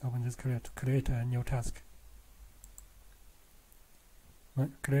can open this create a new task.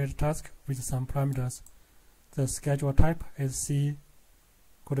 Create task with some parameters. The schedule type is C,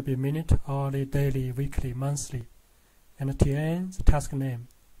 could be minute, hourly, daily, weekly, monthly, and TN, the task name.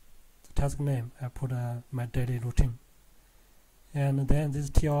 The task name, I put my daily routine. And then this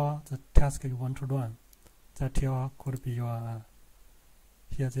TR, the task you want to run. That TR could be your,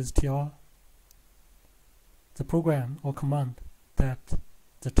 here this TR, the program or command that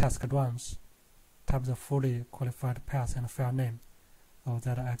the task runs. Type the fully qualified path and file name of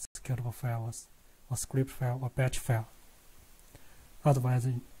that executable file or script file or batch file. Otherwise,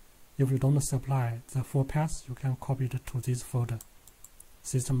 if you don't supply the full path, you can copy it to this folder,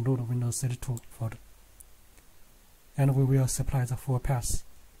 system root Windows 32 folder, and we will supply the full path.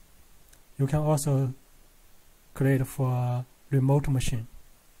 You can also create for a remote machine.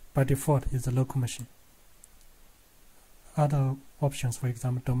 By default, is a local machine. Other options, for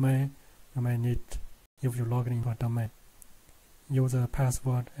example, domain, you may need if you log into a domain, user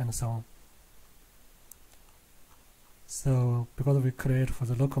password, and so on. So, because we create for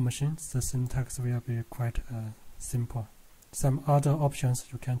the local machines, the syntax will be quite simple. Some other options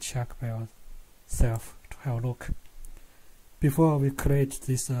you can check by yourself to have a look. Before we create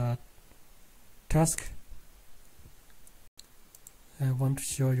this task, I want to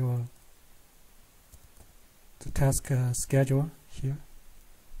show you the task schedule here,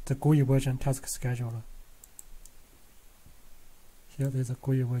 the GUI version task scheduler. Here there is a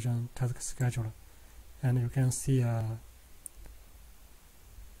GUI version task scheduler, and you can see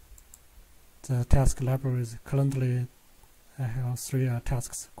the task libraries. Currently, I have 3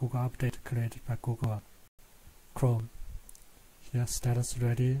 tasks Google Update created by Google Chrome. Here, status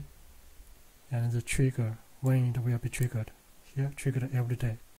ready, and the trigger, when it will be triggered. Here, triggered every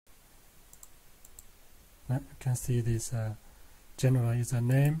day. Now you can see this general is a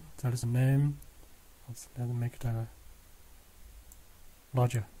name. That is a name. Let's make it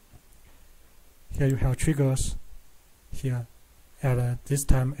larger. Here you have triggers. Here, at this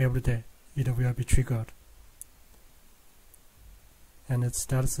time every day, it will be triggered, and its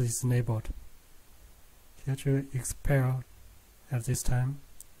status is enabled. Here to expire at this time.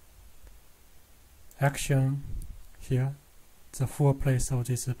 Action here, the full place of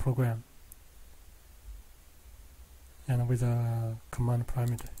this program, and with a command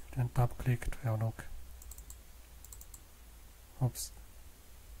parameter, and double click to have a look. Oops.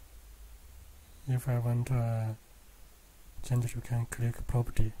 If I want to change it, you can click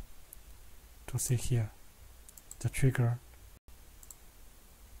property to see here the trigger,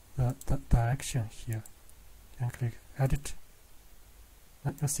 the action here. You can click edit.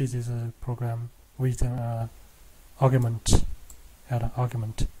 Now you see this program with an argument. Add an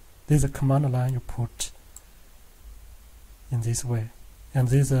argument. This is a command line you put in this way, and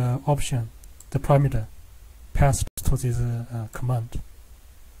this option, the parameter, passed to this command.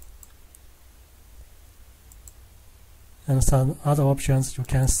 And some other options you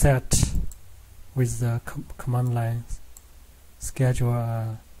can set with the command line.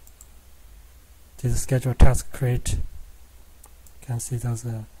 Schedule this schedule task create. You can see those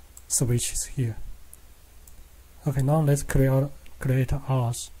switches here. Okay, now let's create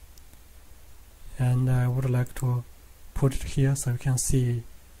ours, and I would like to put it here so you can see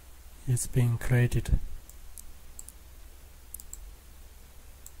it's being created.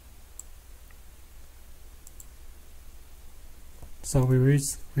 So we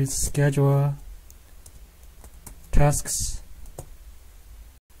with schedule tasks,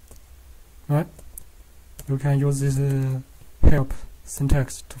 right? You can use this help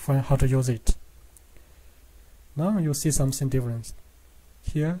syntax to find how to use it. Now you see something different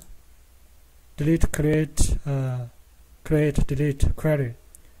here. Delete, create, delete, query.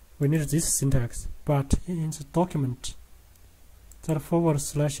 We need this syntax, but in the document, that forward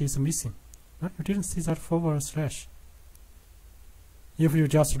slash is missing. Right? You didn't see that forward slash. If you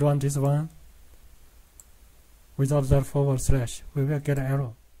just run this one without that forward slash, we will get an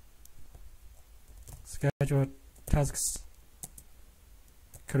error. schedule tasks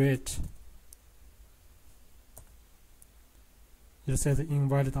create. It says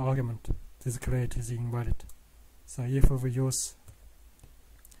invalid argument. This create is invalid. So if we use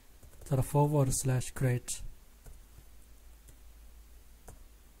the forward slash create,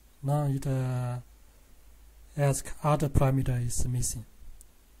 now it asks other parameter is missing,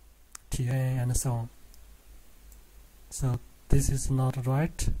 TA and so on. So this is not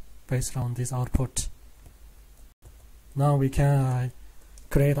right based on this output. Now we can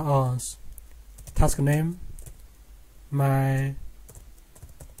create our task name, my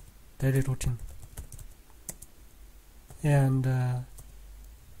daily routine, and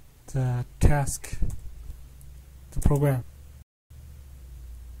the task, the program.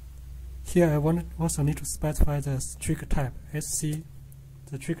 Here I also need to specify the trick type, SC,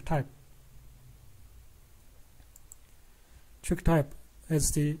 the trick type. Trick type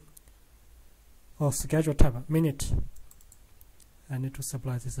SC or schedule type minute. I need to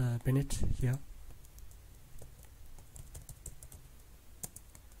supply this minute here.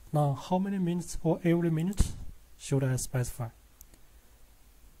 Now how many minutes or every minute should I specify?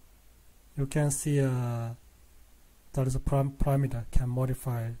 You can see that is a parameter can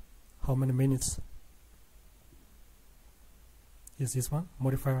modify how many minutes. Is this one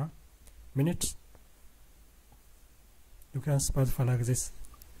modifier minute? You can specify like this.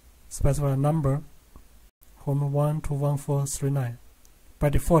 Specify a number from 1 to 1439. By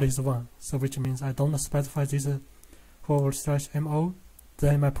default is 1, so which means I don't specify this /mo,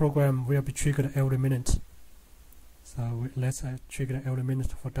 then my program will be triggered every minute. So let's trigger every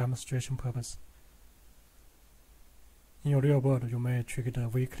minute for demonstration purpose. In your real world, you may trigger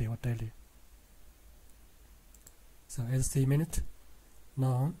it weekly or daily. So SC minute.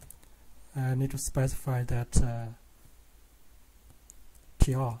 Now I need to specify that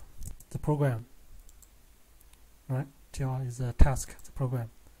TR, the program. Right? TR is a task, the program.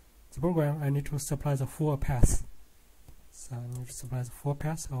 The program I need to supply the full path. So I need to supply the full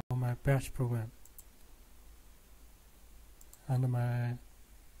path of my batch program and my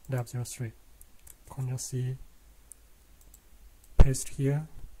Lab03. Ctrl+C, paste here,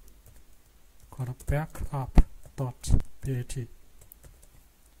 called backup.bat.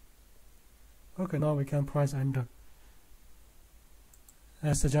 Okay, now we can press enter.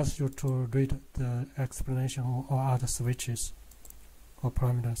 I suggest you to read the explanation or other switches or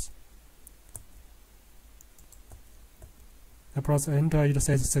parameters. I press enter, it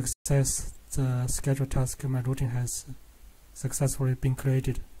says success, the schedule task my routine has successfully been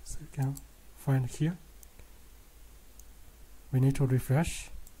created. So you can find here. We need to refresh.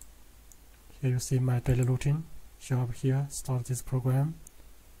 Here you see my daily routine. Show up here, start this program,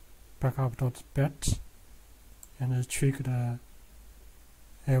 backup.bat, and trigger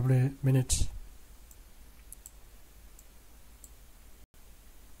every minute.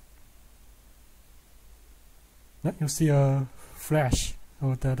 Now you see a flash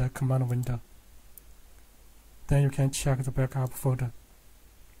of that command window. Then you can check the backup folder.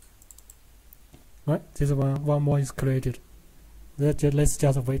 Right, this one more is created. Let's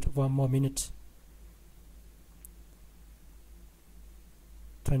just wait 1 more minute.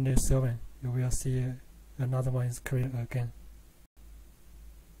 27. You will see another one is created again.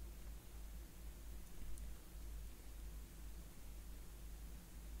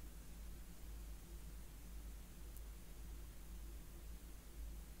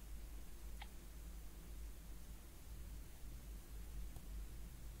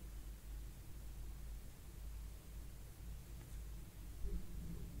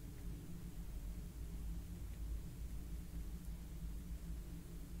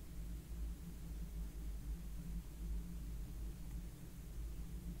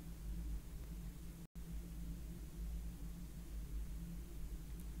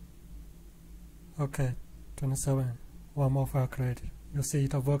 Okay, 27. One more file created. You see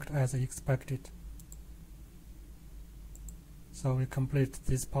it worked as expected. So we complete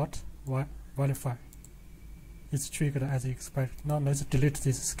this part. Verify. It's triggered as expected. Now let's delete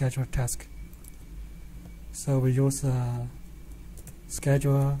this schedule task. So we use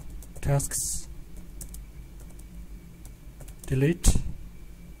schedule tasks delete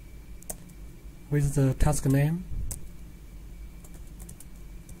with the task name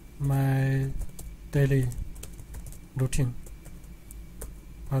my daily routine.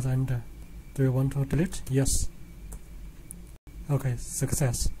 Press enter. Do you want to delete? Yes. Okay,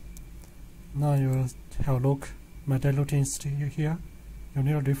 success. Now you have a look. My daily routine is still here. You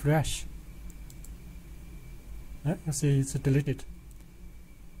need to refresh. You see it's deleted.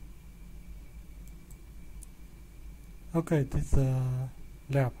 Okay, this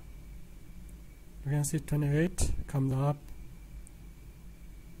lab. You can see 28 comes up.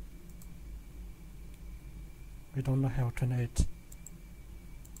 We don't have 28,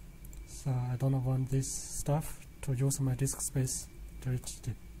 so I don't want this stuff to use my disk space. Delete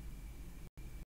it.